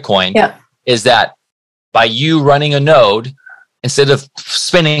network, Bitcoin, is that by you running a node, instead of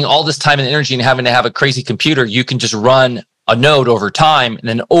spending all this time and energy and having to have a crazy computer, you can just run a node over time. And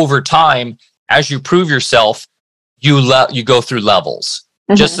then over time, as you prove yourself, you go through levels.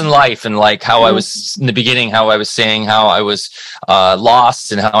 Just in life, and like how I was in the beginning, how I was saying how I was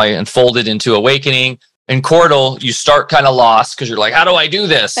lost and how I unfolded into awakening. In Cordal, you start kind of lost because you're like, how do I do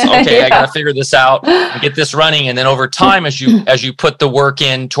this? Okay, I got to figure this out and get this running. And then over time, as you put the work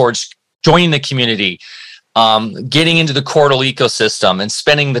in towards joining the community, getting into the Cordal ecosystem and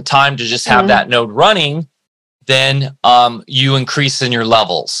spending the time to just have that node running, then you increase in your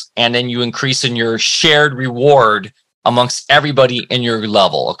levels, and then you increase in your shared reward amongst everybody in your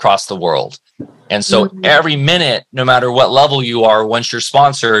level across the world. And so every minute, no matter what level you are, once you're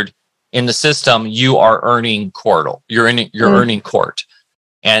sponsored in the system, you are earning Cordal. You're earning court.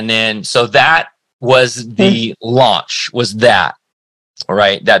 And then, so that was the launch, was that, all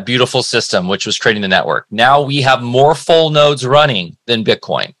right, that beautiful system, which was creating the network. Now we have more full nodes running than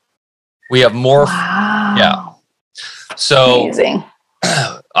Bitcoin. We have more. Wow. Yeah. So amazing.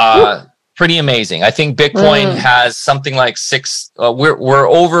 Pretty amazing. I think Bitcoin has something like we're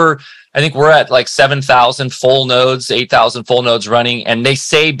over, I think we're at like 7,000 full nodes, 8,000 full nodes running. And they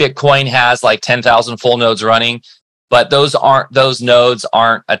say Bitcoin has like 10,000 full nodes running, but those nodes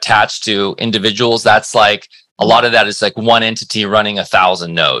aren't attached to individuals. That's like, a lot of that is like one entity running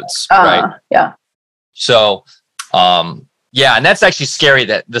 1,000 nodes, right? Yeah. So, yeah, and that's actually scary,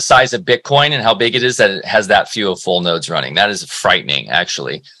 that the size of Bitcoin and how big it is, that it has that few of full nodes running. That is frightening,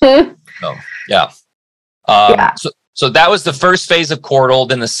 actually. So, yeah. So that was the first phase of Cordal.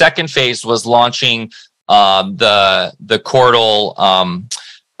 Then the second phase was launching the Cordal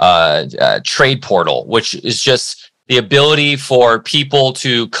trade portal, which is just the ability for people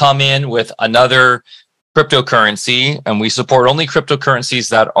to come in with another cryptocurrency. And we support only cryptocurrencies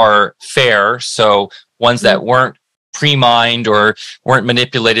that are fair. So ones that weren't pre-mined or weren't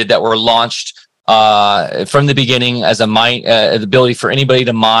manipulated, that were launched from the beginning as the ability for anybody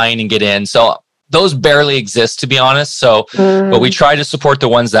to mine and get in. So those barely exist, to be honest. So, but we try to support the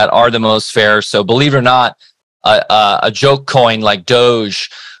ones that are the most fair. So believe it or not, a joke coin like Doge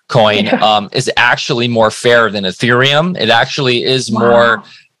coin is actually more fair than Ethereum. It actually is more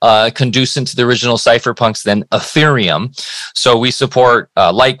conducive to the original cypherpunks than Ethereum. So we support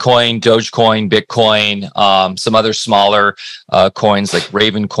Litecoin, Dogecoin, Bitcoin, some other smaller coins like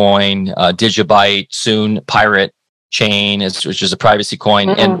Ravencoin, Digibyte, soon Pirate Chain, which is a privacy coin.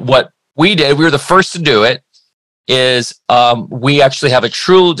 And what we did, we were the first to do it, is we actually have a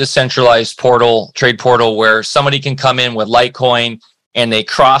true decentralized trade portal where somebody can come in with Litecoin and they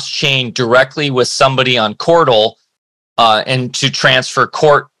cross-chain directly with somebody on Cordal and to transfer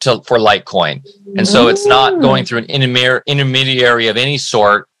court for Litecoin. And so it's not going through an intermediary of any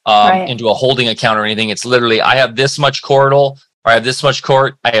sort into a holding account or anything. It's literally, I have this much Cordal, or I have this much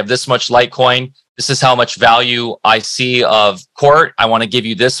court, I have this much Litecoin. This is how much value I see of court. I want to give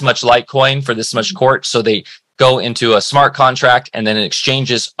you this much Litecoin for this much court. So they go into a smart contract, and then it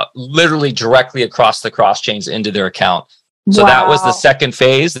exchanges literally directly across the cross chains into their account. So that was the second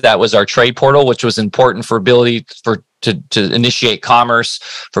phase. That was our trade portal, which was important for ability to initiate commerce,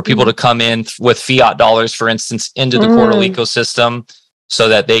 for people to come in with fiat dollars, for instance, into the Cordal ecosystem, so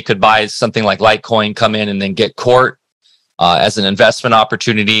that they could buy something like Litecoin, come in and then get court as an investment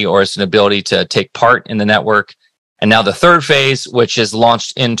opportunity or as an ability to take part in the network. And now the third phase, which is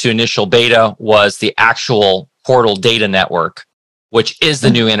launched into initial beta, was the actual Cordal data network, which is the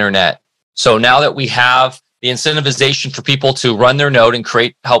new internet. So now that we have the incentivization for people to run their node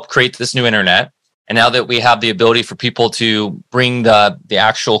and help create this new internet, and now that we have the ability for people to bring the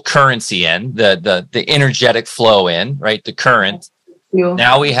actual currency in, the energetic flow in, right, the current. Yeah.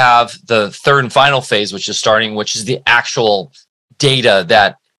 Now we have the third and final phase, which is starting, which is the actual data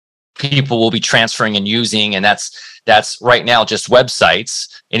that people will be transferring and using, and that's right now just websites.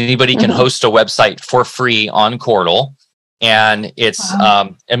 Anybody can host a website for free on Cordal. And it's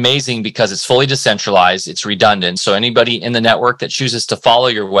amazing because it's fully decentralized, it's redundant. So anybody in the network that chooses to follow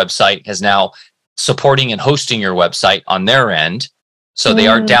your website is now supporting and hosting your website on their end. So they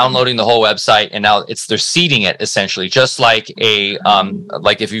are downloading the whole website, and now they're seeding it essentially, just like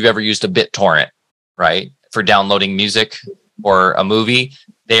like if you've ever used a BitTorrent, right, for downloading music or a movie.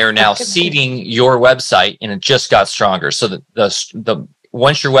 They are now seeding your website, and it just got stronger. So the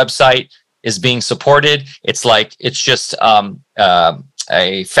once your website is being supported, it's just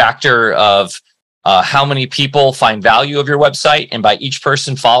a factor of how many people find value of your website, and by each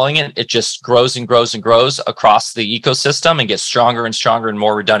person following it, it just grows and grows and grows across the ecosystem and gets stronger and stronger and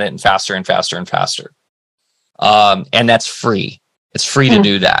more redundant and faster and faster and faster. And that's free. It's free to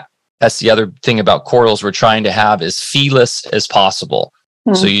do that. that's the other thing about Chordals we're trying to have is feeless as possible.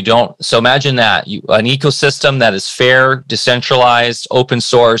 So you don't, so imagine that an ecosystem that is fair, decentralized, open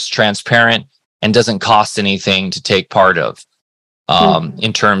source, transparent, and doesn't cost anything to take part of,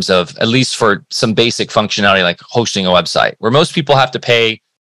 in terms of, at least for some basic functionality, like hosting a website, where most people have to pay,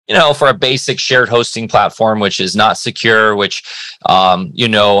 for a basic shared hosting platform, which is not secure, which,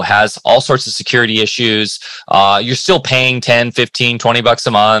 has all sorts of security issues. You're still paying 10, 15, 20 bucks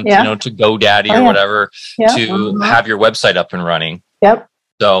a month, to GoDaddy or whatever to have your website up and running. Yep.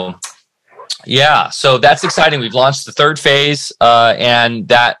 So, so that's exciting. We've launched the third phase, and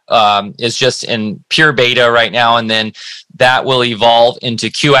that is just in pure beta right now. And then that will evolve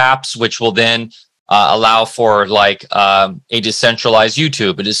into Q apps, which will then allow for like a decentralized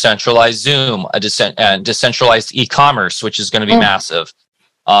YouTube, a decentralized Zoom, and decentralized e-commerce, which is going to be massive.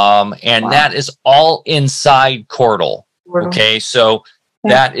 And that is all inside Chordal. Okay, so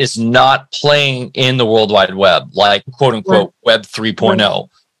that is not playing in the World Wide Web, like quote unquote Web 3.0.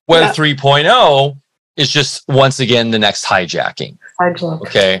 Web 3.0 is just, once again, the next hijacking.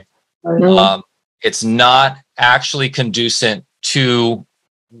 Okay. It's not actually conducive to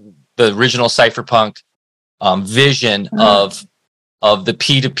the original cypherpunk vision of the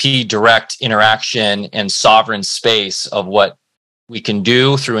P2P direct interaction and sovereign space of what we can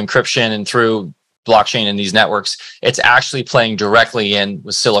do through encryption and through blockchain and these networks. It's actually playing directly in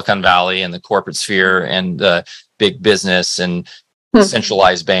with Silicon Valley and the corporate sphere and the big business and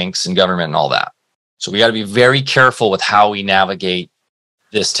centralized banks and government and all that. So we got to be very careful with how we navigate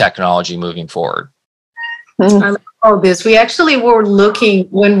this technology moving forward. I love all this. We actually were looking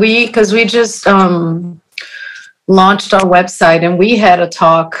because we just launched our website, and we had a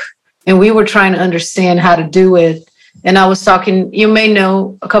talk, and we were trying to understand how to do it. And I was talking, you may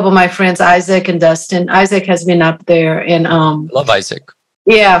know a couple of my friends, Isaac and Dustin. Isaac has been up there, and love Isaac.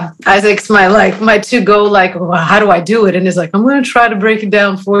 Yeah, Isaac's my to-go, well, how do I do it? And he's like, I'm going to try to break it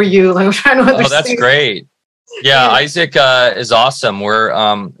down for you. Like, I'm trying to understand. Oh, that's great. Yeah, Isaac is awesome.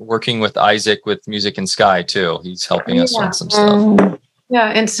 We're working with Isaac with Music in Sky too. He's helping us on some stuff.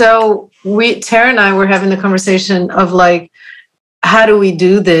 Yeah, and so Tara and I were having the conversation of how do we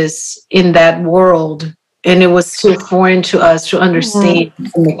do this in that world? And it was too foreign to us to understand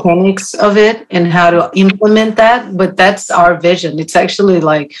the mechanics of it and how to implement that. But that's our vision. It's actually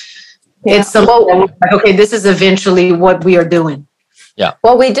it's something okay, this is eventually what we are doing. Yeah.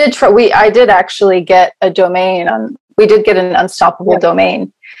 Well, we did I did actually get a domain we did get an unstoppable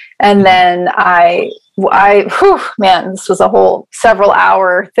domain. And then this was a whole several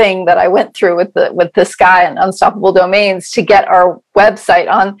hour thing that I went through with this guy on Unstoppable Domains to get our website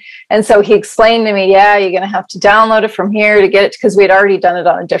on. And so he explained to me, you're going to have to download it from here to get it, because we had already done it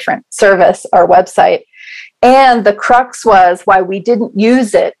on a different service, our website. And the crux was why we didn't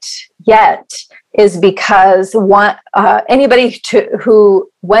use it yet is because anybody who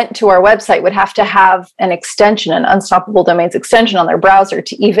went to our website would have to have an extension, an Unstoppable Domains extension on their browser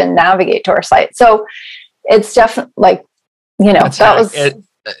to even navigate to our site. So it's definitely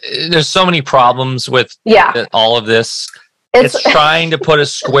there's so many problems with all of this. It's trying to put a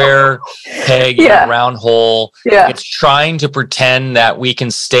square peg in a round hole. Yeah. It's trying to pretend that we can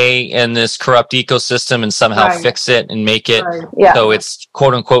stay in this corrupt ecosystem and somehow fix it and make it so it's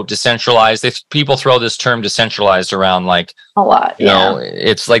quote unquote decentralized. If people throw this term decentralized around a lot,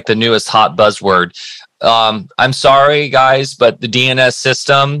 it's like the newest hot buzzword. I'm sorry, guys, but the DNS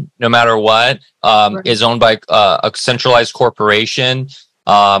system, no matter what, is owned by a centralized corporation.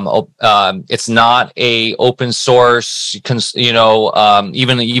 It's not a open source, even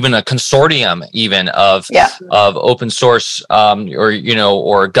a consortium of open source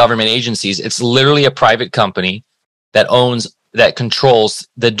or government agencies. It's literally a private company that controls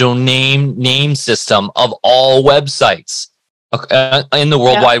the domain name system of all websites in the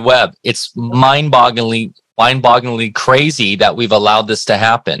World Wide Web. It's mind-bogglingly crazy that we've allowed this to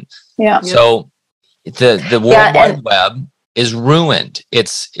happen. Yeah. So the World Wide Web is ruined.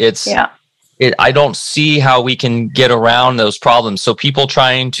 I don't see how we can get around those problems. So people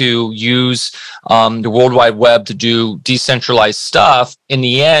trying to use the World Wide Web to do decentralized stuff, in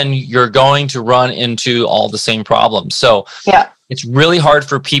the end, you're going to run into all the same problems. So it's really hard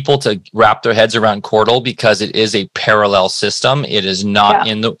for people to wrap their heads around Chordal because it is a parallel system. It is not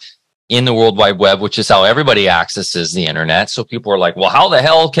in the World Wide Web, which is how everybody accesses the internet. So people are like, well, how the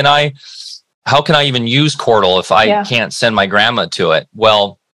hell can I even use Chordal if I can't send my grandma to it?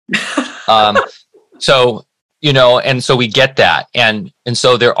 Well, so we get that. And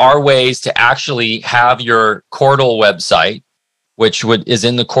so there are ways to actually have your Chordal website, which is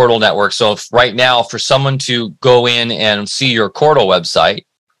in the Chordal network. So if right now, for someone to go in and see your Chordal website,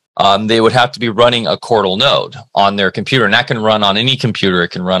 they would have to be running a Chordal node on their computer. And that can run on any computer. It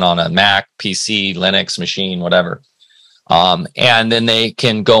can run on a Mac, PC, Linux machine, whatever. And then they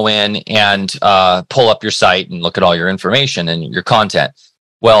can go in and pull up your site and look at all your information and your content.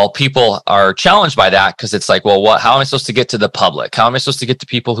 Well, people are challenged by that because it's like, well, how am I supposed to get to the public? How am I supposed to get to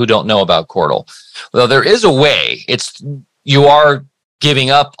people who don't know about Chordal? Well, there is a way. You are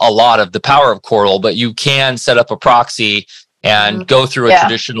giving up a lot of the power of Chordal, but you can set up a proxy and go through a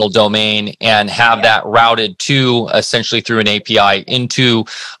traditional domain and have that routed to essentially through an API into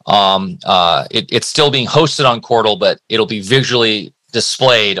it's still being hosted on Chordal, but it'll be visually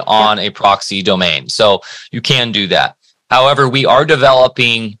displayed on a proxy domain. So you can do that. However, we are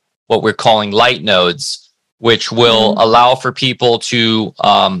developing what we're calling light nodes, which will allow for people to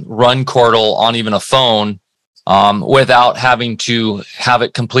run Chordal on even a phone without having to have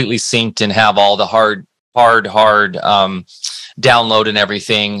it completely synced and have all the hard download and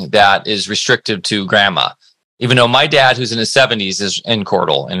everything that is restrictive to grandma. Even though my dad, who's in his 70s, is in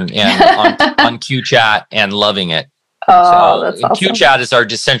Chordal and on QChat and loving it. Oh, that's awesome. QChat is our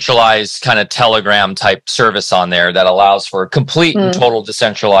decentralized kind of Telegram type service on there that allows for complete and total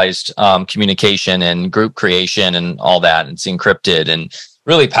decentralized communication and group creation and all that. It's encrypted and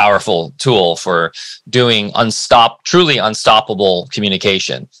really powerful tool for doing truly unstoppable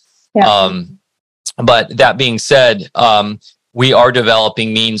communication. Yeah. But that being said, we are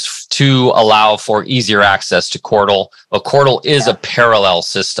developing means to allow for easier access to Chordal. But Chordal is a parallel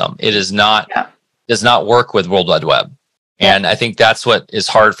system. It is not does not work with World Wide Web. And I think that's what is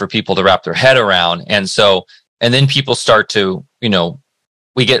hard for people to wrap their head around. And then people start to,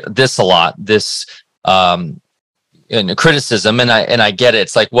 we get this a lot, this and criticism, and I get it.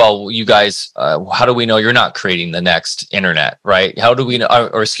 It's like, well, you guys, how do we know you're not creating the next internet, right? How do we know,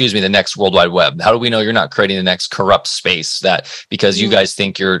 or excuse me, the next World Wide Web? How do we know you're not creating the next corrupt space that because you guys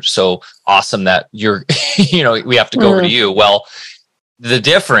think you're so awesome that you're, we have to go over to you? Well, the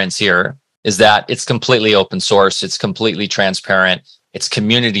difference here is that it's completely open source. It's completely transparent. It's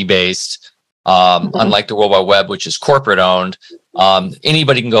community based. Unlike the World Wide Web, which is corporate owned,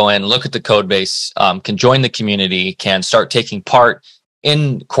 anybody can go in, look at the code base, can join the community, can start taking part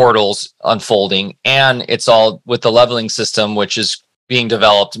in Chordal's unfolding. And it's all with the leveling system, which is being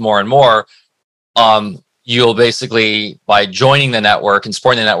developed more and more. You'll basically, by joining the network and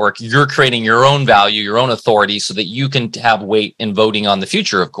supporting the network, you're creating your own value, your own authority so that you can have weight in voting on the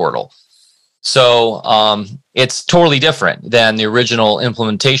future of Chordal. So it's totally different than the original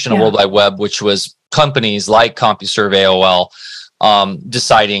implementation of World Wide Web, which was companies like CompuServe, AOL,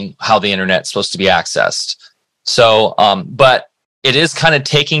 deciding how the internet's supposed to be accessed. So, but it is kind of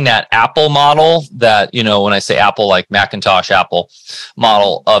taking that Apple model that, when I say Apple, like Macintosh, Apple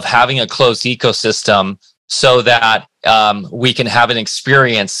model of having a closed ecosystem so that we can have an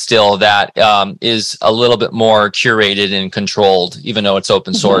experience still that is a little bit more curated and controlled, even though it's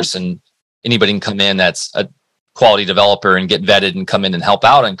open source and anybody can come in that's a quality developer and get vetted and come in and help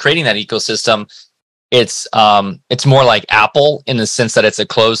out on creating that ecosystem. It's more like Apple in the sense that it's a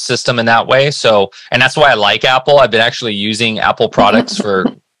closed system in that way. So, and that's why I like Apple. I've been actually using Apple products for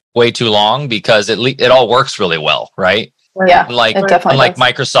way too long because it all works really well, right? Yeah, unlike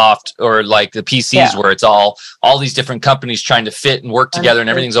Microsoft or like the PCs where it's all these different companies trying to fit and work together and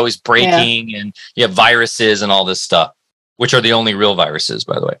everything's always breaking and you have viruses and all this stuff, which are the only real viruses,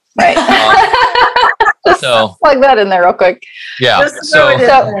 by the way. Right. So plug that in there real quick. Yeah. So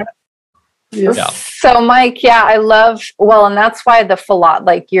Mike, I love, and that's why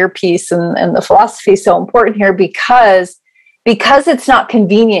your piece and the philosophy is so important here because it's not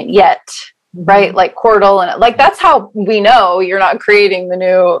convenient yet, right? Like Chordal and that's how we know you're not creating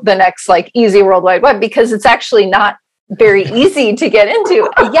the next easy World Wide Web because it's actually not very easy to get into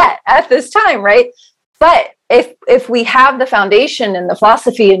yet at this time, right? But if we have the foundation and the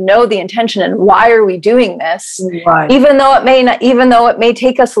philosophy and know the intention and why are we doing this, right. even though it may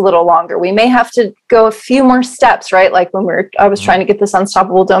take us a little longer, we may have to go a few more steps, right? Like when I was trying to get this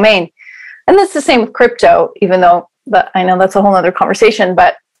unstoppable domain, and that's the same with crypto. Even though I know that's a whole other conversation,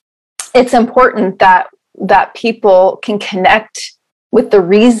 but it's important that people can connect with the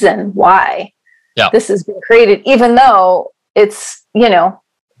reason why this has been created, even though it's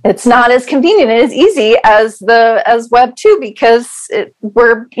it's not as convenient and as easy as Web 2 because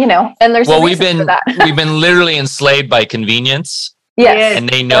we're and there's we've been literally enslaved by convenience. Yes, and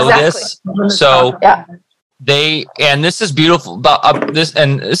they know this. So and this is beautiful about this,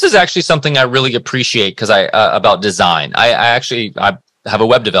 and this is actually something I really appreciate because about design. I have a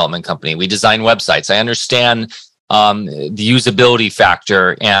web development company. We design websites. I understand the usability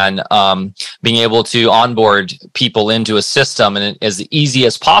factor, and being able to onboard people into a system and as easy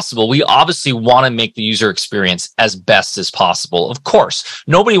as possible. We obviously want to make the user experience as best as possible. Of course,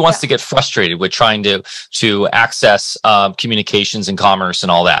 nobody wants to get frustrated with trying to access communications and commerce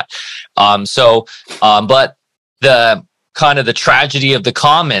and all that. But the kind of the tragedy of the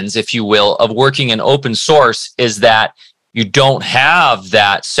commons, if you will, of working in open source is that you don't have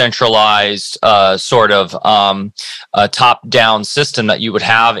that centralized sort of top-down system that you would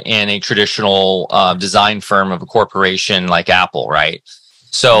have in a traditional design firm of a corporation like Apple, right?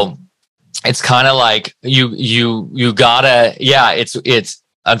 So it's kind of like you gotta, it's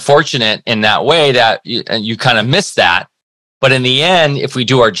unfortunate in that way that you kind of miss that. But in the end, if we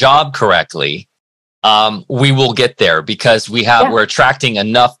do our job correctly, we will get there, because we're attracting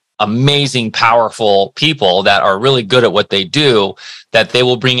enough amazing, powerful people that are really good at what they do, that they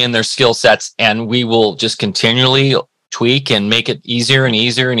will bring in their skill sets, and we will just continually tweak and make it easier and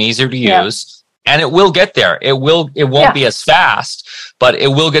easier and easier to use. And it will get there. It won't be as fast, but it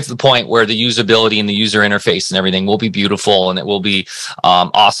will get to the point where the usability and the user interface and everything will be beautiful, and it will be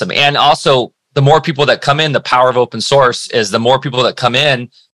awesome. And also, the more people that come in, the power of open source is the more people that come in,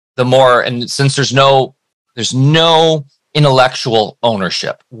 the more, and since there's no intellectual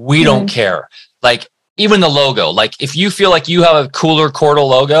ownership, we don't care. Like, even the logo, like if you feel like you have a cooler Cordal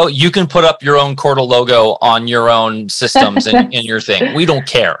logo, you can put up your own Cordal logo on your own systems and in your thing. We don't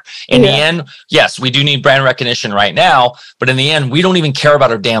care. In the end, yes, we do need brand recognition right now, but in the end, we don't even care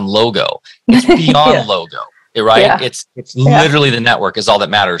about our damn logo. It's beyond logo, right? Yeah. It's literally the network is all that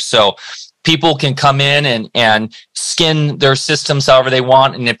matters. So people can come in and skin their systems however they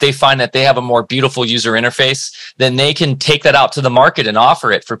want. And if they find that they have a more beautiful user interface, then they can take that out to the market and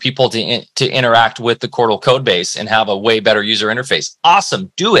offer it for people to interact with the Cordal code base and have a way better user interface.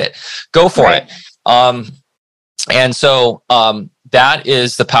 Awesome. Do it. Go for it. And so that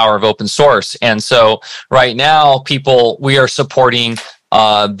is the power of open source. And so right now, we are supporting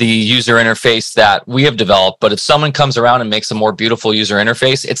the user interface that we have developed. But if someone comes around and makes a more beautiful user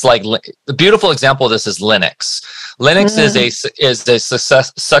interface, it's like the beautiful example of this is Linux. Linux is a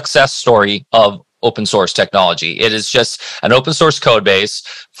success story of open source technology. It is just an open source code base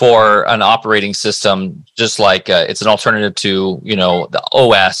for an operating system, just like it's an alternative to, the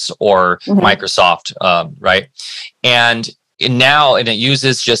OS or Microsoft, right? And it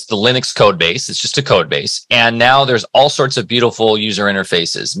uses just the Linux code base. It's just a code base. And now there's all sorts of beautiful user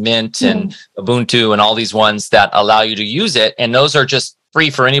interfaces, Mint and Ubuntu and all these ones that allow you to use it. And those are just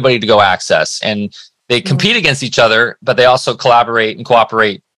free for anybody to go access. And they compete against each other, but they also collaborate and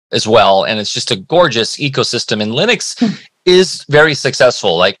cooperate as well. And it's just a gorgeous ecosystem. And Linux is very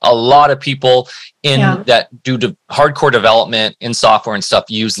successful. Like, a lot of people that do hardcore development in software and stuff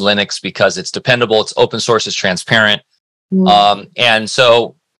use Linux because it's dependable, it's open source, it's transparent. And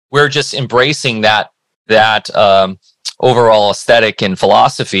so we're just embracing that overall aesthetic and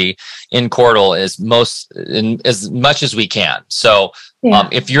philosophy in Cordal as much as we can. So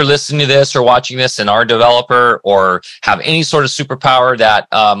if you're listening to this or watching this and are a developer or have any sort of superpower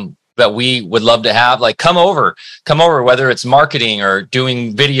that we would love to have, like, come over, whether it's marketing or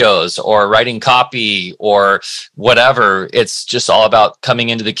doing videos or writing copy or whatever. It's just all about coming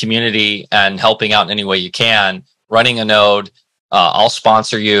into the community and helping out in any way you can. Running a node, I'll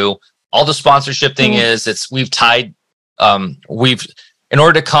sponsor you. All the sponsorship thing is, in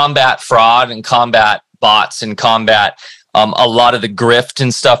order to combat fraud and combat bots and combat a lot of the grift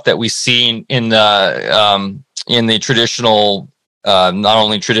and stuff that we see in the traditional, not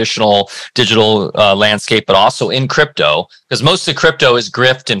only traditional digital landscape, but also in crypto, because most of crypto is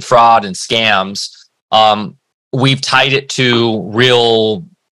grift and fraud and scams. We've tied it to real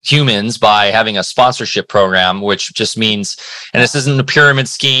humans by having a sponsorship program, which just means, and this isn't a pyramid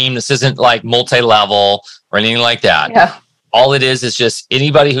scheme, this isn't like multi-level or anything like that. All it is just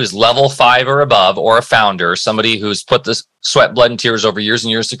anybody who's level 5 or above, or a founder, somebody who's put this sweat, blood, and tears over years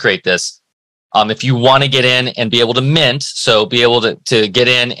and years to create this. If you want to get in and be able to mint, so be able to get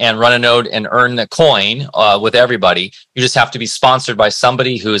in and run a node and earn the coin with everybody, you just have to be sponsored by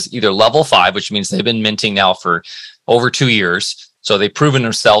somebody who is either level 5, which means they've been minting now for over 2 years. So they've proven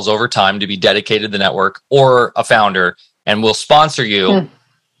themselves over time to be dedicated to the network, or a founder, and will sponsor you,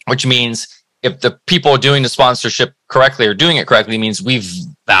 which means if the people doing the sponsorship correctly or doing it correctly, means we've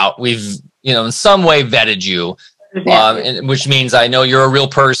in some way vetted you, which means I know you're a real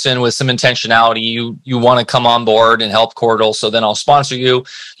person with some intentionality. You want to come on board and help Cordal, so then I'll sponsor you.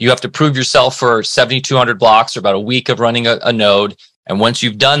 You have to prove yourself for 7,200 blocks or about a week of running a node. And once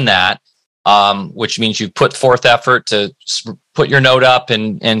you've done that, which means you've put forth effort to put your node up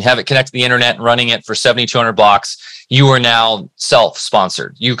and have it connect to the internet and running it for 7,200 blocks. You are now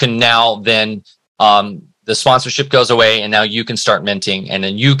self-sponsored. You can now then, the sponsorship goes away and now you can start minting, and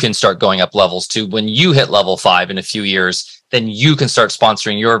then you can start going up levels too. When you hit level 5 in a few years, then you can start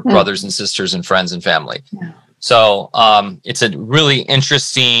sponsoring your brothers and sisters and friends and family. Yeah. So it's a really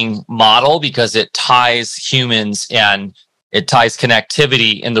interesting model because it ties humans and it ties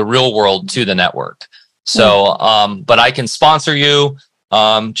connectivity in the real world to the network. So, but I can sponsor you.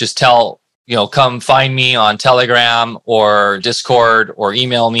 Just come find me on Telegram or Discord or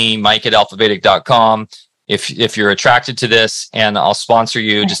email me, mike@alphavedic.com. If you're attracted to this, and I'll sponsor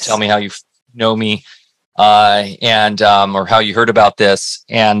you. Nice. Just tell me how you know me, and or how you heard about this,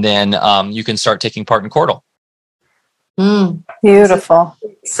 and then you can start taking part in Cordal. Beautiful,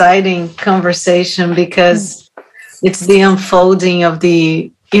 exciting conversation because it's the unfolding of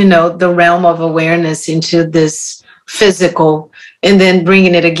the realm of awareness into this physical, and then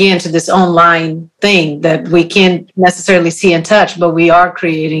bringing it again to this online thing that we can't necessarily see and touch, but we are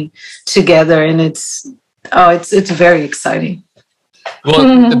creating together, and it's very exciting.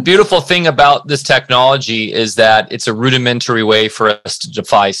 Well, the beautiful thing about this technology is that it's a rudimentary way for us to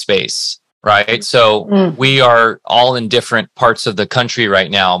defy space, right? So we are all in different parts of the country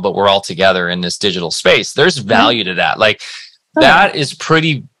right now, but we're all together in this digital space. There's value to that. Like, that is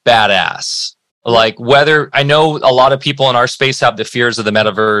pretty badass. Like, whether I know a lot of people in our space have the fears of the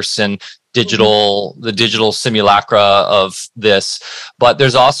metaverse and the digital simulacra of this, but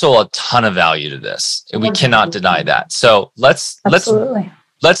there's also a ton of value to this, and we cannot deny that. So let's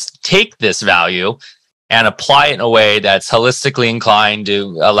take this value and apply it in a way that's holistically inclined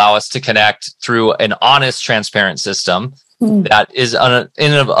to allow us to connect through an honest, transparent system that is in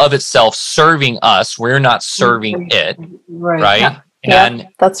and of itself serving us. We're not serving it, right? Yeah,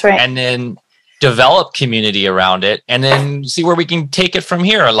 that's right. And then develop community around it, and then see where we can take it from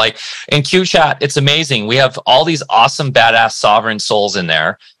here. Like in QChat, it's amazing. We have all these awesome, badass sovereign souls in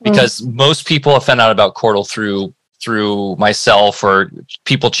there because most people have found out about Cordal through myself or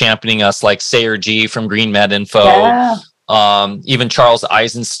people championing us, like Sayer G from Green Med Info. Yeah. Even Charles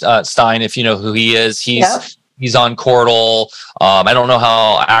Eisenstein, if you know who he is, he's on Cordal. I don't know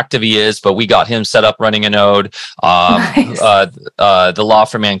how active he is, but we got him set up running a node. Nice. The Law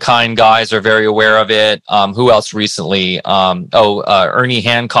for Mankind guys are very aware of it. Who else recently? Ernie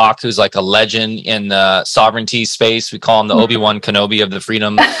Hancock, who's like a legend in the sovereignty space. We call him the Obi-Wan Kenobi of the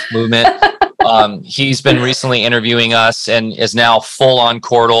freedom movement. He's been recently interviewing us and is now full on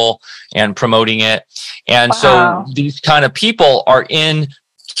Cordal and promoting it. And so these kind of people are in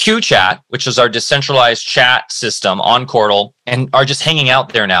QChat, which is our decentralized chat system on Cordal, and are just hanging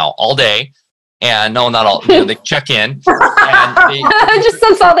out there now all day. And no, not all. They check in. And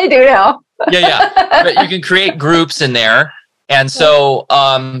that's all they do now. But you can create groups in there, and so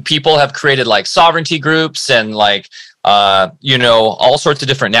people have created like sovereignty groups and like all sorts of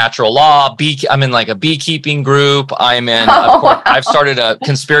different natural law. I'm in like a beekeeping group. I'm in. I've started a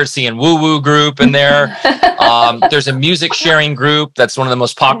conspiracy and woo-woo group in there. There's a music sharing group that's one of the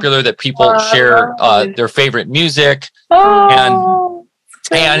most popular that people share their favorite music, and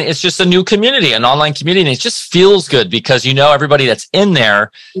it's just a new community, an online community. And it just feels good because everybody that's in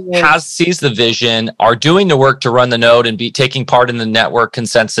there sees the vision, are doing the work to run the node and be taking part in the network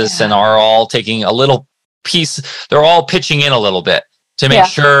consensus, and are all taking a little piece. They're all pitching in a little bit to make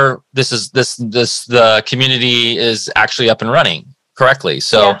sure the community is actually up and running correctly.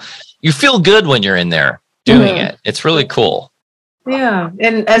 So you feel good when you're in there doing it. It's really cool. Yeah.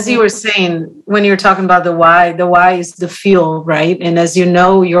 And as you were saying, when you're talking about the why is the fuel, right? And as you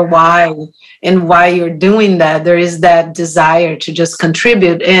know your why and why you're doing that, there is that desire to just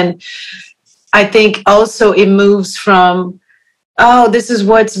contribute. And I think also it moves from, this is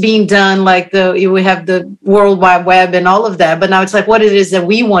what's being done, like we have the World Wide Web and all of that. But now it's like what it is that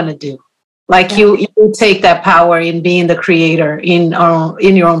we want to do. Like you take that power in being the creator in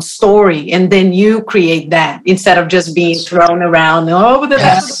your own story, and then you create that instead of just being thrown around.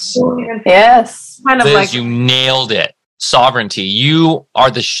 Yes. Kind of Liz, like you nailed it. Sovereignty. You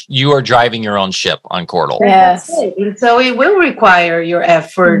are driving your own ship on Cordal. Yes. And so it will require your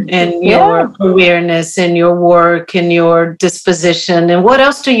effort and your awareness and your work and your disposition. And what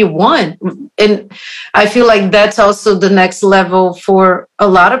else do you want? And I feel like that's also the next level for a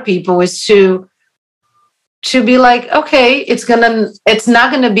lot of people is to be like, okay, it's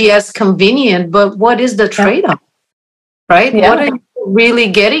not gonna be as convenient, but what is the trade-off? Right? Yeah. What are you really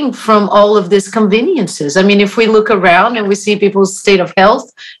getting from all of these conveniences? I mean, if we look around and we see people's state of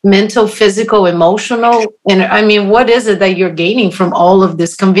health, mental, physical, emotional, and I mean, what is it that you're gaining from all of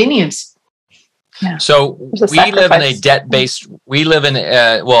this convenience? Yeah. So we live in a debt-based,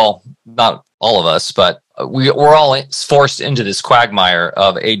 well, not all of us, but we're all forced into this quagmire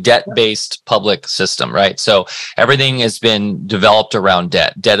of a debt-based public system, right? So everything has been developed around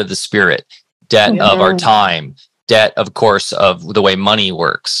debt of the spirit, debt of our time, debt, of course, of the way money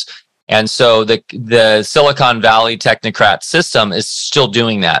works. And so the Silicon Valley technocrat system is still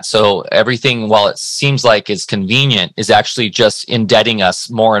doing that. So everything, while it seems like it's convenient, is actually just indebting us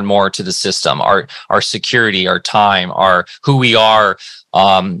more and more to the system, our security, our time, our who we are,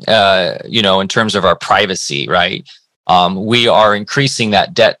 in terms of our privacy, right? We are increasing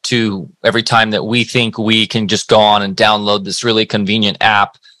that debt to every time that we think we can just go on and download this really convenient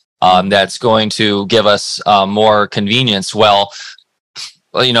app that's going to give us more convenience. Well,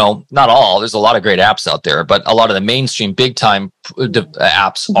 not all. There's a lot of great apps out there, but a lot of the mainstream big time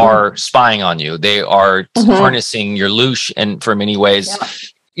apps are spying on you. They are harnessing your loosh, and for many ways,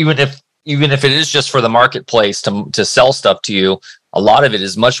 even if it is just for the marketplace to sell stuff to you, a lot of it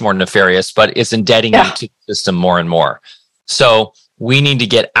is much more nefarious, but it's indebting you to the system more and more. So we need to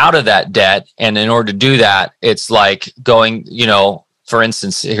get out of that debt. And in order to do that, it's like going, for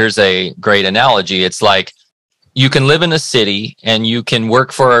instance, here's a great analogy. It's like, you can live in a city and you can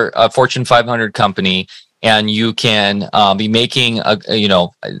work for a Fortune 500 company, and you can be making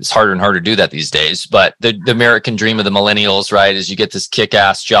it's harder and harder to do that these days. But the American dream of the millennials, right, is you get this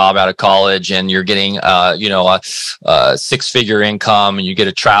kick-ass job out of college and you're getting a six-figure income, and you get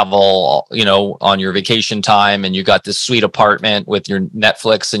to travel, on your vacation time, and you got this sweet apartment with your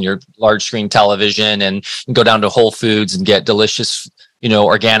Netflix and your large screen television, and you can go down to Whole Foods and get delicious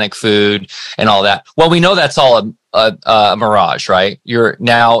organic food and all that. Well, we know that's all a mirage, right? You're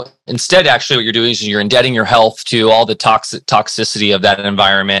now instead, actually, what you're doing is you're indebting your health to all the toxicity of that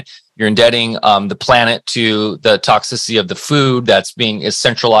environment. You're indebting the planet to the toxicity of the food is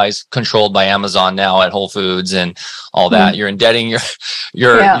centralized, controlled by Amazon now at Whole Foods and all that. You're indebting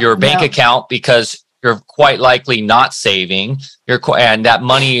your bank account because you're quite likely not saving. And that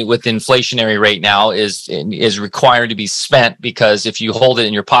money with inflationary rate now is required to be spent, because if you hold it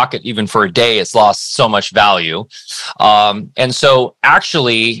in your pocket even for a day, it's lost so much value. And so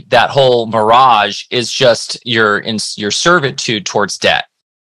actually that whole mirage is just your servitude towards debt.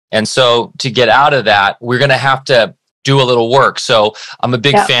 And so to get out of that, we're going to have to do a little work. So I'm a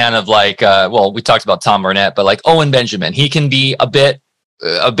big fan of we talked about Tom Burnett, but like Owen Benjamin, he can be a bit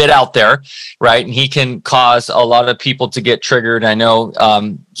out there, right? And he can cause a lot of people to get triggered. I know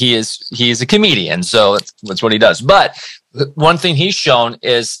he is a comedian, so that's what he does. But one thing he's shown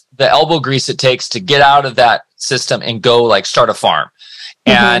is the elbow grease it takes to get out of that system and go start a farm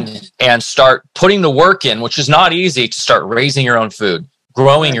and start putting the work in, which is not easy, to start raising your own food,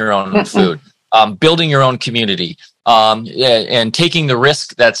 growing your own food, building your own community, and taking the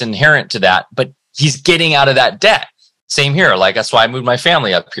risk that's inherent to that. But he's getting out of that debt. Same here. That's why I moved my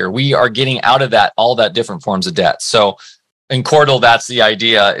family up here. We are getting out of all that different forms of debt. So in Cordal, that's the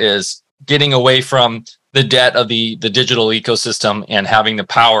idea, is getting away from the debt of the digital ecosystem and having the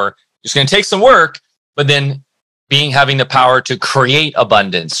power. It's going to take some work, but then having the power to create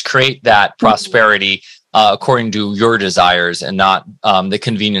abundance, create that prosperity according to your desires, and not the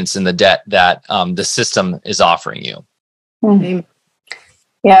convenience and the debt that the system is offering you. Mm-hmm.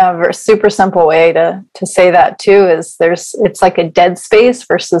 Yeah, a super simple way to say that too is it's like a dead space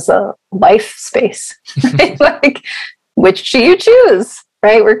versus a life space. Right? Which do you choose?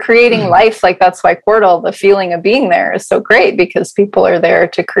 Right? We're creating life. That's why Cordal, the feeling of being there is so great, because people are there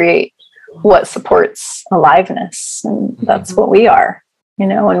to create what supports aliveness, and that's what we are.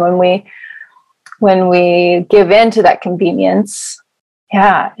 And when we give in to that convenience,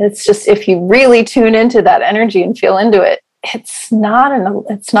 it's just, if you really tune into that energy and feel into it, it's not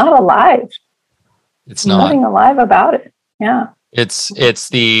alive. It's It's not. Nothing alive about it. Yeah. It's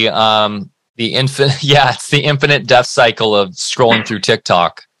the infinite. Yeah, it's the infinite death cycle of scrolling through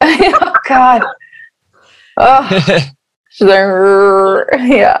TikTok. Oh God. Oh.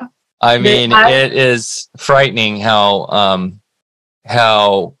 Yeah. I mean, it is frightening how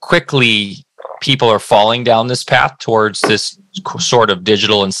quickly people are falling down this path towards this sort of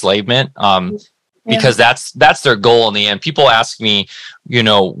digital enslavement. Because that's their goal in the end. People ask me,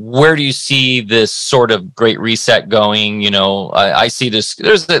 where do you see this sort of great reset going? I see this.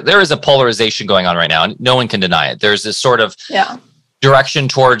 There is a polarization going on right now, and no one can deny it. There's this sort of direction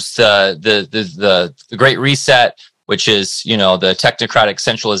towards the great reset, which is the technocratic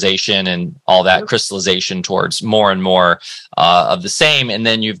centralization and all that crystallization towards more and more of the same. And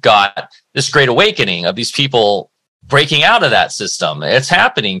then you've got this great awakening of these people breaking out of that system. It's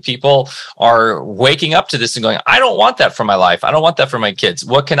happening. People are waking up to this and going, I don't want that for my life. I don't want that for my kids.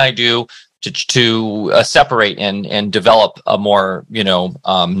 What can I do separate and develop a more,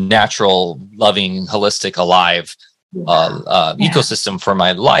 natural, loving, holistic, alive ecosystem for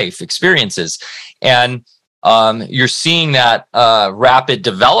my life experiences. And you're seeing that rapid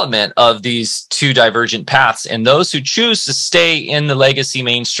development of these two divergent paths, and those who choose to stay in the legacy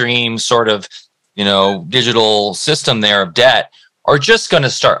mainstream sort of, digital system there of debt are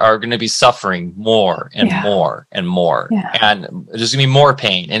going to be suffering more and more and more. Yeah. And there's going to be more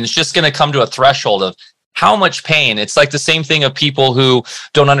pain. And it's just going to come to a threshold of how much pain. It's like the same thing of people who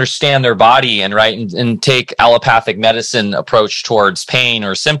don't understand their body and take allopathic medicine approach towards pain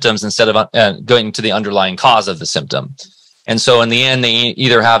or symptoms instead of going to the underlying cause of the symptom. And so in the end, they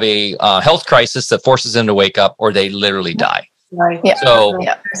either have a health crisis that forces them to wake up, or they literally die. Right. Yeah. So,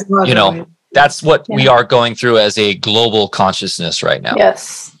 that's what we are going through as a global consciousness right now.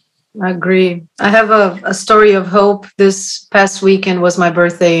 Yes. I agree. I have a story of hope. This past weekend was my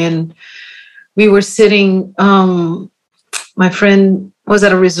birthday, and we were sitting, my friend was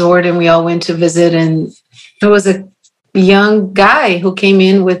at a resort and we all went to visit, and there was a young guy who came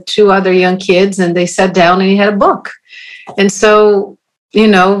in with two other young kids, and they sat down and he had a book. And so,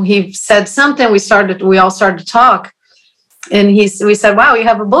 he said something, we all started to talk. And we said, wow, you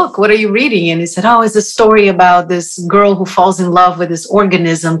have a book. What are you reading? And he said, oh, it's a story about this girl who falls in love with this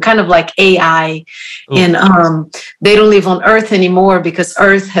organism, kind of like AI. Ooh. And they don't live on Earth anymore because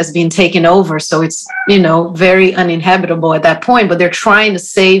Earth has been taken over. So it's, very uninhabitable at that point. But they're trying to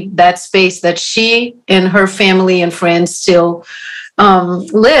save that space that she and her family and friends still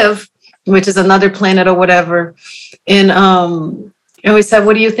live, which is another planet or whatever. And we said,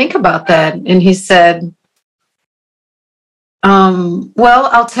 what do you think about that? And he said, well,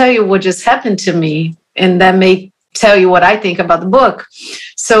 I'll tell you what just happened to me, and that may tell you what I think about the book.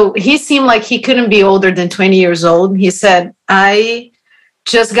 So he seemed like he couldn't be older than 20 years old. He said, I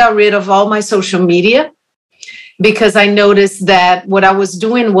just got rid of all my social media because I noticed that what I was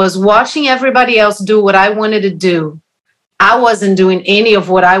doing was watching everybody else do what I wanted to do. I wasn't doing any of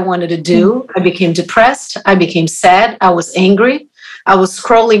what I wanted to do. I became depressed. I became sad. I was angry. I was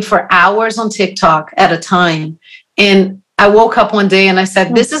scrolling for hours on TikTok at a time. And I woke up one day and I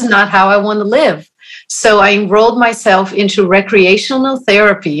said, this is not how I want to live. So I enrolled myself into recreational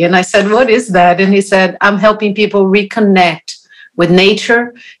therapy. And I said, what is that? And he said, I'm helping people reconnect with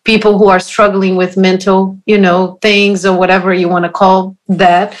nature, people who are struggling with mental, things or whatever you want to call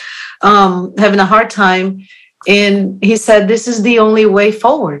that, having a hard time. And he said, this is the only way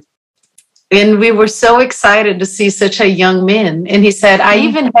forward. And we were so excited to see such a young man. And he said, I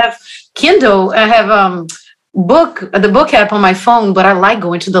even have Kindle. I have the book app on my phone, but I like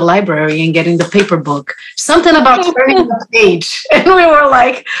going to the library and getting the paper book. Something about turning the page. And we were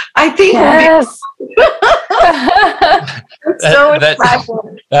like, I think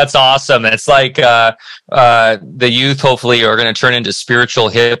that's awesome. It's like the youth hopefully are going to turn into spiritual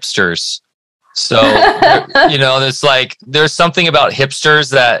hipsters. So, it's like, there's something about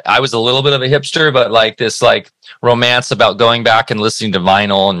hipsters that I was a little bit of a hipster, but like this, romance about going back and listening to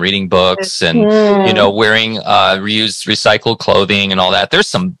vinyl and reading books and, wearing reused, recycled clothing and all that.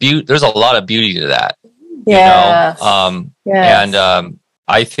 There's there's a lot of beauty to that. Yes. And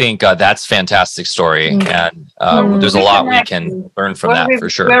I think that's a fantastic story. And there's a lot we can learn from that for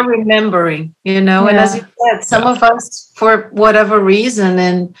sure. We're remembering, and as you said, some of us for whatever reason,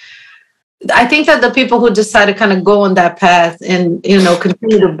 and I think that the people who decide to kind of go on that path and,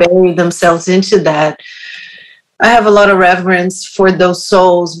 continue to bury themselves into that, I have a lot of reverence for those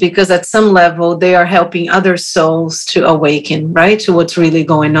souls because at some level they are helping other souls to awaken, right, to what's really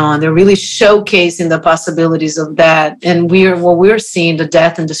going on. They're really showcasing the possibilities of that. And we're seeing the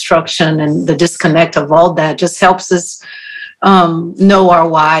death and destruction and the disconnect of all that just helps us know our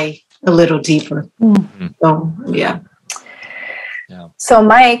why a little deeper. Mm-hmm. So, yeah. So,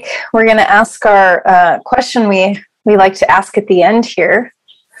 Mike, we're going to ask our question we like to ask at the end here,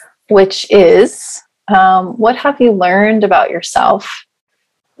 which is, what have you learned about yourself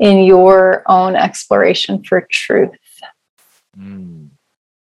in your own exploration for truth?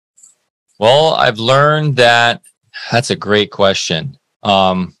 Well, I've learned that's a great question.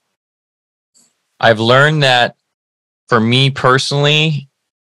 I've learned that for me personally,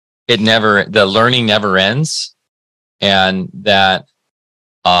 the learning never ends. And that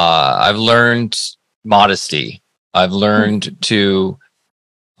I've learned modesty. I've learned to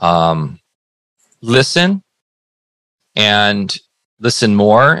listen and listen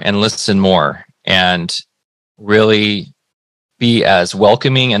more and really be as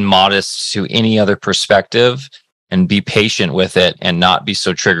welcoming and modest to any other perspective and be patient with it and not be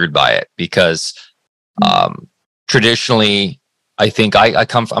so triggered by it. Because traditionally, I think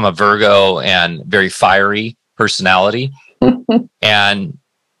I'm a Virgo and very fiery personality. And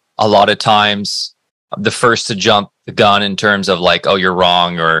a lot of times the first to jump the gun in terms of like, oh, you're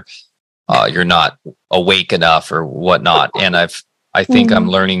wrong, or you're not awake enough or whatnot. And I think I'm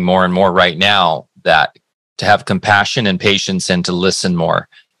learning more and more right now that to have compassion and patience and to listen more,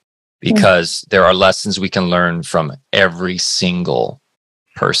 because there are lessons we can learn from every single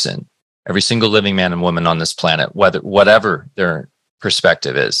person, every single living man and woman on this planet, whatever their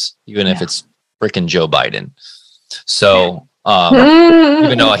perspective is, even if it's freaking Joe Biden. So,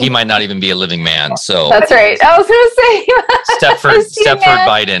 even though he might not even be a living man. So that's right. I was going to say Stepford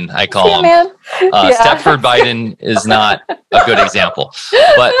Biden, I call him. Stepford Biden is not a good example,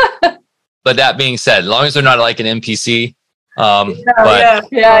 but that being said, as long as they're not like an NPC, right.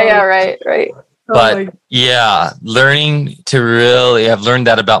 But learning to really, I've learned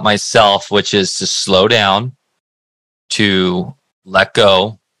that about myself, which is to slow down, to let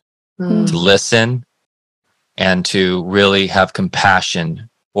go, to listen, and to really have compassion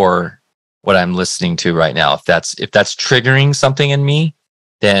for what I'm listening to right now. If that's triggering something in me,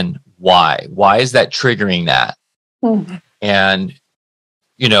 then why? Why is that triggering that? And,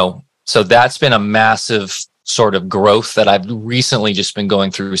 so that's been a massive sort of growth that I've recently just been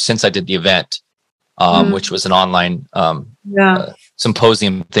going through since I did the event, which was an online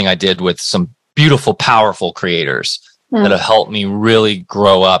symposium thing I did with some beautiful, powerful creators that have helped me really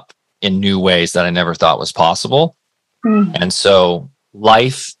grow up in new ways that I never thought was possible. And so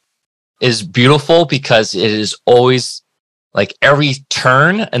life is beautiful because it is always like every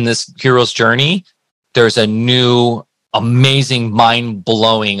turn in this hero's journey, there's a new, amazing,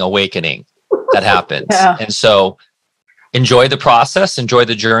 mind-blowing awakening that happens. And so enjoy the process, enjoy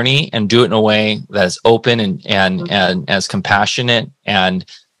the journey, and do it in a way that is open and as compassionate and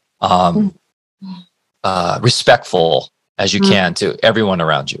respectful as you can to everyone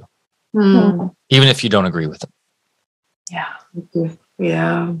around you. Even if you don't agree with them.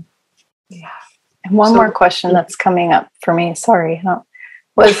 Yeah. And one more question that's coming up for me. Sorry.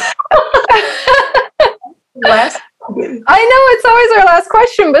 Was last? I know it's always our last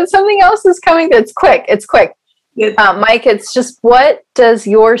question, but something else is coming. It's quick. Mike, it's just, what does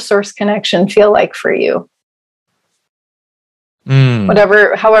your source connection feel like for you?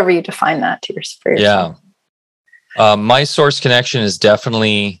 However you define that for yourself. My source connection is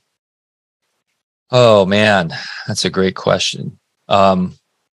definitely, oh man, that's a great question.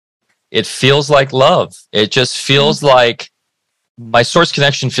 It feels like love. It just feels like my source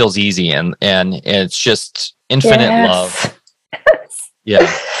connection feels easy and it's just infinite love.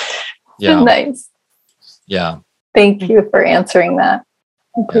 Yeah. Nice. Yeah. Thank you for answering that.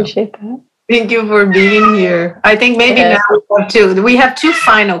 I appreciate that. Thank you for being here. I think maybe now we have two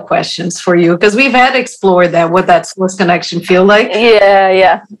final questions for you, because we've had explored what that source connection feel like.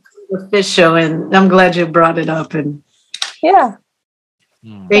 Yeah. Official, and I'm glad you brought it up. And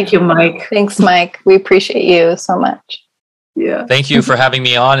thank you, Mike. Thanks, Mike. We appreciate you so much. Yeah. Thank you for having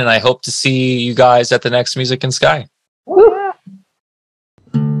me on, and I hope to see you guys at the next Music in Sky. Woo.